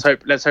said.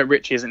 Let's hope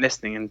Richie isn't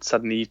listening and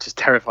suddenly you just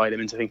terrified him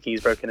into thinking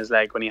he's broken his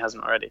leg when he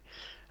hasn't already.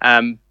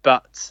 I mean,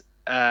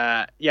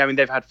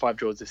 they've had 5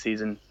 draws this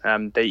season.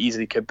 They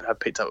easily could have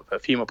picked up a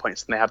few more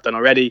points than they have done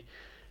already.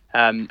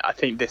 I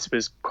think this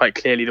was quite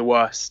clearly the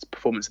worst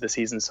performance of the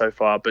season so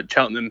far, but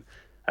Cheltenham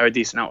are a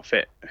decent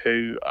outfit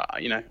who,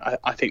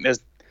 I think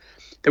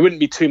there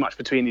wouldn't be too much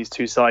between these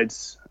two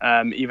sides,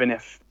 even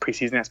if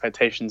pre-season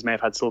expectations may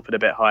have had Salford a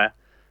bit higher.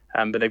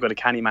 But they've got a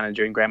canny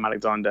manager in Graham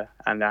Alexander,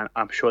 and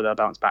I'm sure they'll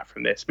bounce back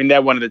from this. I mean,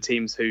 they're one of the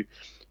teams who,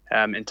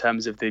 in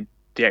terms of the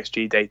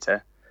XG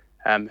data,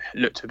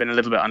 looked to have been a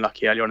little bit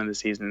unlucky early on in the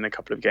season in a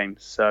couple of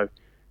games. So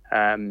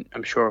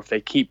I'm sure if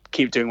they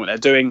keep doing what they're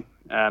doing,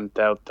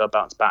 they'll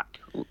bounce back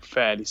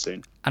fairly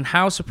soon. And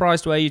how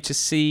surprised were you to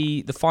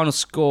see the final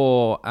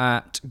score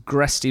at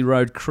Gresty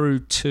Road, Crewe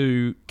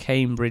 2,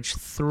 Cambridge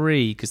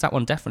 3? Because that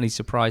one definitely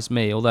surprised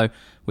me, although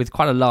with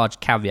quite a large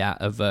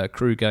caveat of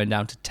Crewe going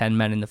down to 10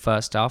 men in the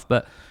first half.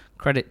 But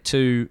credit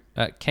to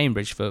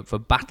Cambridge for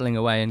battling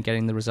away and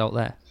getting the result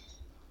there.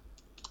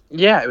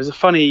 Yeah, it was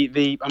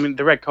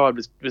the red card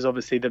was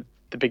obviously the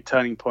big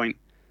turning point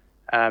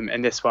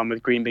in this one,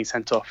 with Green being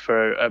sent off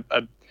for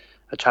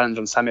a challenge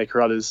on Samir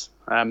Carruthers.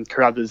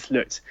 Carruthers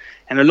looked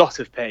in a lot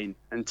of pain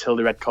until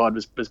the red card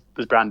was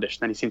brandished,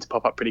 and then he seemed to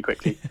pop up pretty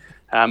quickly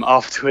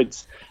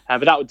afterwards.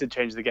 But that did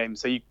change the game,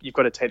 so you've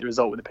got to take the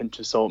result with a pinch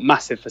of salt.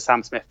 Massive for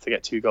Sam Smith to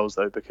get 2 goals,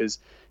 though, because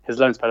his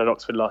loan spell at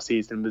Oxford last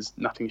season was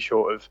nothing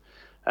short of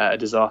a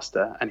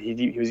disaster, and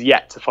he was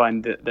yet to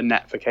find the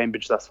net for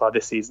Cambridge thus far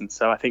this season.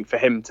 So I think for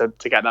him to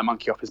get that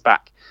monkey off his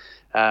back,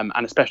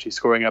 and especially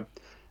scoring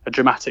a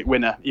dramatic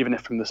winner, even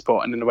if from the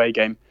spot in an away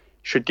game,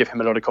 should give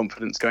him a lot of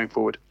confidence going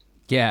forward.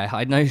 Yeah,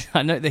 I know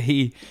that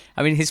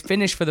his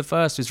finish for the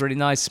first was really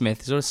nice, Smith.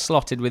 He sort of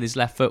slotted with his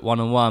left foot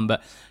one-on-one,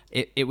 but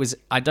it was,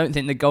 I don't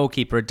think the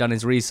goalkeeper had done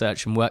his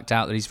research and worked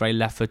out that he's very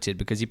left-footed,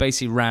 because he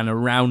basically ran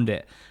around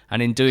it,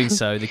 and in doing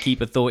so, the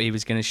keeper thought he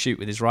was going to shoot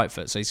with his right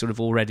foot, so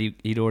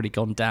he'd already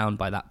gone down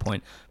by that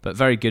point. But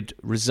very good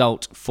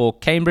result for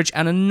Cambridge,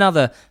 and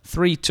another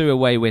 3-2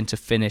 away win to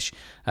finish.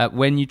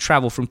 When you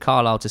travel from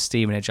Carlisle to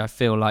Stevenage, I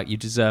feel like you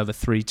deserve a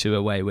 3-2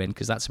 away win,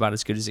 because that's about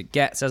as good as it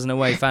gets as an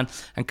away fan.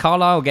 And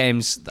Carlisle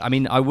games, I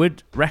mean, I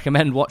would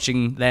recommend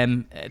watching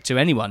them to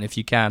anyone if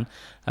you can.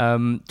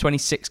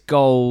 26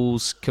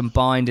 goals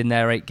combined in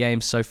their 8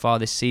 games so far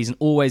this season,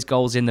 always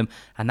goals in them,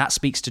 and that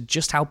speaks to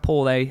just how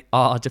poor they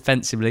are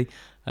defensively.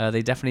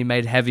 They definitely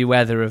made heavy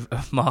weather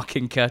of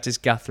marking Curtis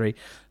Guthrie,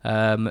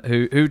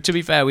 who, to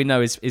be fair, we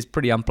know is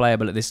pretty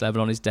unplayable at this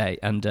level on his day,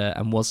 and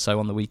was so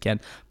on the weekend.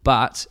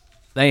 But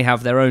they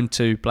have their own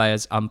 2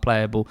 players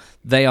unplayable.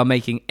 They are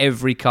making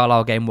every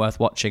Carlisle game worth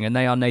watching, and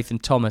they are Nathan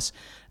Thomas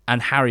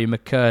and Harry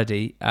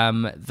McCurdy.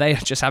 They are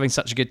just having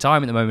such a good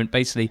time at the moment,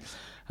 basically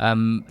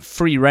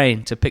free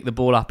reign to pick the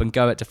ball up and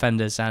go at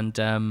defenders, and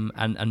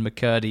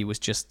McCurdy was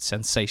just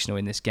sensational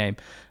in this game.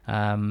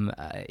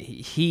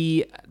 It's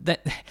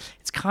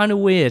kind of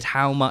weird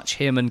how much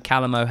him and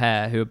Callum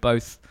O'Hare, who are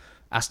both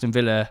Aston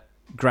Villa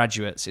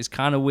graduates, it's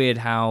kind of weird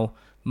how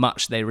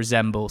much they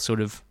resemble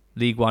sort of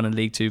League One and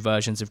League Two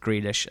versions of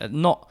Grealish.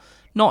 Not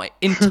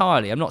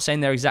entirely. I'm not saying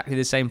they're exactly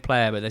the same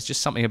player, but there's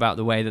just something about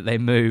the way that they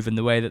move and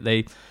the way that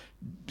they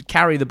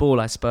carry the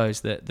ball, I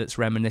suppose, that's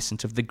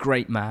reminiscent of the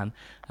great man.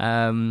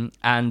 In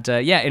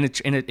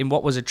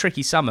what was a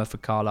tricky summer for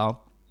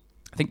Carlisle,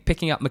 I think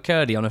picking up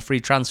McCurdy on a free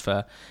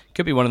transfer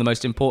could be one of the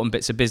most important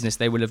bits of business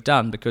they will have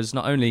done, because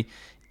not only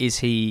is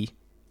he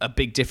a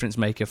big difference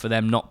maker for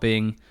them not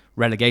being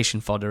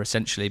relegation fodder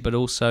essentially, but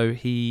also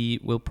he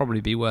will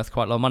probably be worth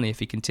quite a lot of money if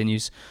he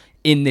continues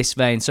in this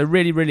vein. So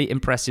really, really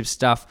impressive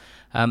stuff.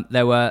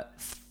 There were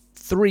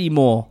 3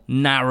 more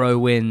narrow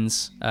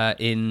wins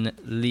in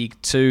League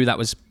 2. That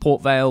was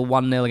Port Vale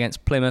 1-0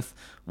 against Plymouth,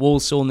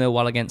 Walsall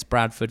 0-1 against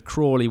Bradford,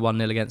 Crawley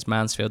 1-0 against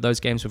Mansfield. Those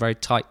games were very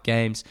tight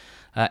games,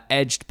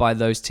 edged by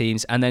those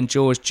teams. And then,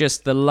 George,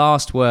 just the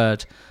last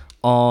word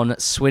on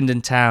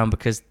Swindon Town,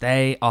 because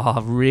they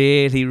are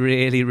really,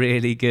 really,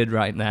 really good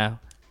right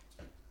now.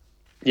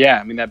 Yeah,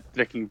 I mean, they're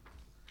looking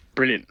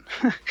brilliant.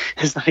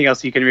 There's nothing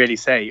else you can really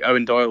say.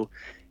 Owen Doyle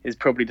is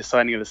probably the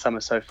signing of the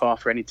summer so far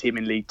for any team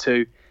in League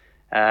 2.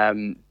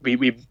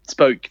 We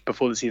spoke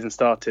before the season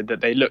started that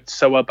they looked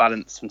so well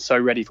balanced and so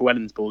ready for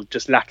Welland's ball,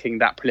 just lacking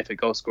that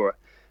prolific goal scorer,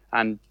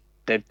 and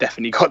they've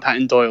definitely got that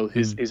in Doyle,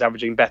 who's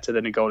averaging better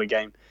than a goal a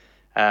game.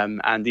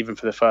 And even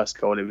for the first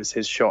goal, it was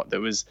his shot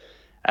that was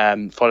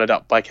followed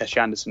up by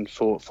Keshi Anderson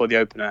for the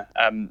opener.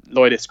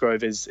 Lloyd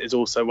Isgrove is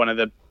also one of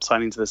the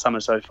signings of the summer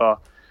so far.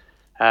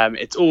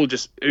 It's all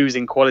just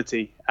oozing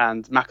quality,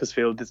 and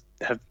Macclesfield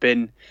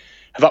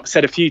have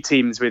upset a few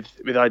teams with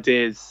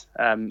ideas,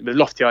 with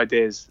lofty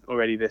ideas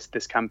already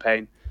this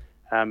campaign,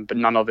 but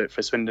none of it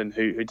for Swindon,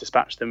 who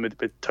dispatched them with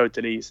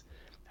total ease.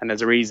 And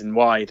there's a reason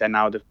why they're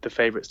now the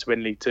favourites to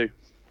win League 2.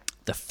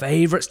 The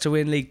favourites to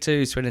win League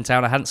 2, Swindon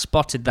Town. I hadn't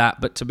spotted that,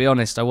 but to be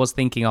honest, I was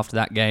thinking after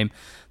that game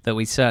that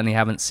we certainly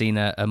haven't seen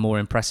a more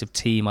impressive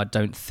team, I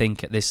don't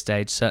think, at this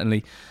stage.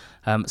 Certainly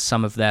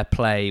some of their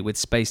play with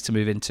space to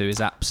move into is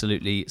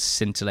absolutely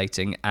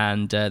scintillating,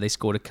 and they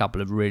scored a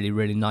couple of really,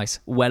 really nice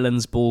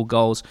Welland's ball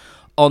goals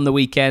on the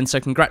weekend. So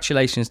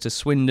congratulations to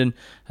Swindon.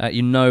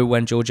 You know,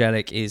 when George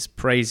Ellick is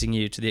praising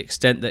you to the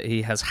extent that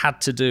he has had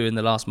to do in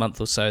the last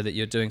month or so, that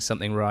you're doing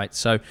something right.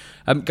 So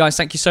guys,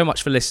 thank you so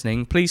much for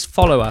listening. Please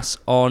follow us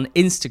on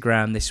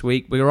Instagram this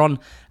week. We're on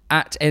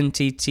at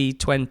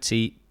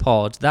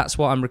NTT20pod. That's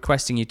what I'm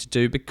requesting you to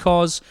do,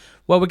 because,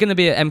 well, we're going to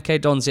be at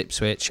MK Dons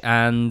Ipswich,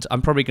 and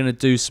I'm probably going to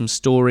do some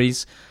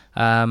stories.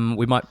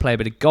 We might play a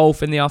bit of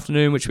golf in the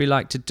afternoon, which we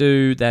like to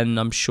do. Then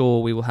I'm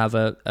sure we will have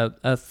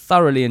a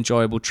thoroughly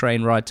enjoyable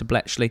train ride to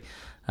Bletchley,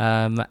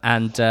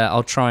 and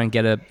I'll try and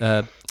get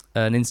an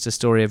Insta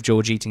story of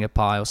George eating a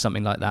pie or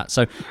something like that.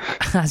 So,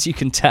 as you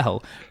can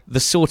tell, the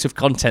sort of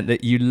content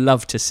that you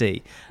love to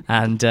see,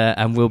 and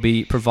we'll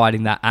be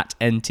providing that at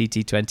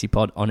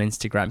NTT20pod on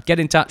Instagram. Get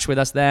in touch with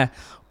us there,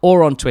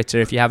 or on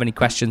Twitter if you have any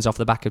questions off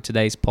the back of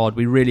today's pod.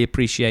 We really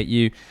appreciate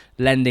you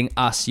lending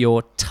us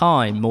your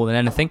time more than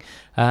anything.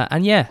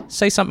 And yeah,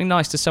 say something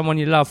nice to someone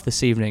you love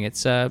this evening.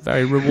 It's a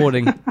very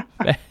rewarding,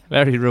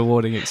 very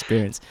rewarding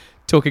experience.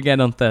 Talk again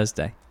on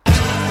Thursday.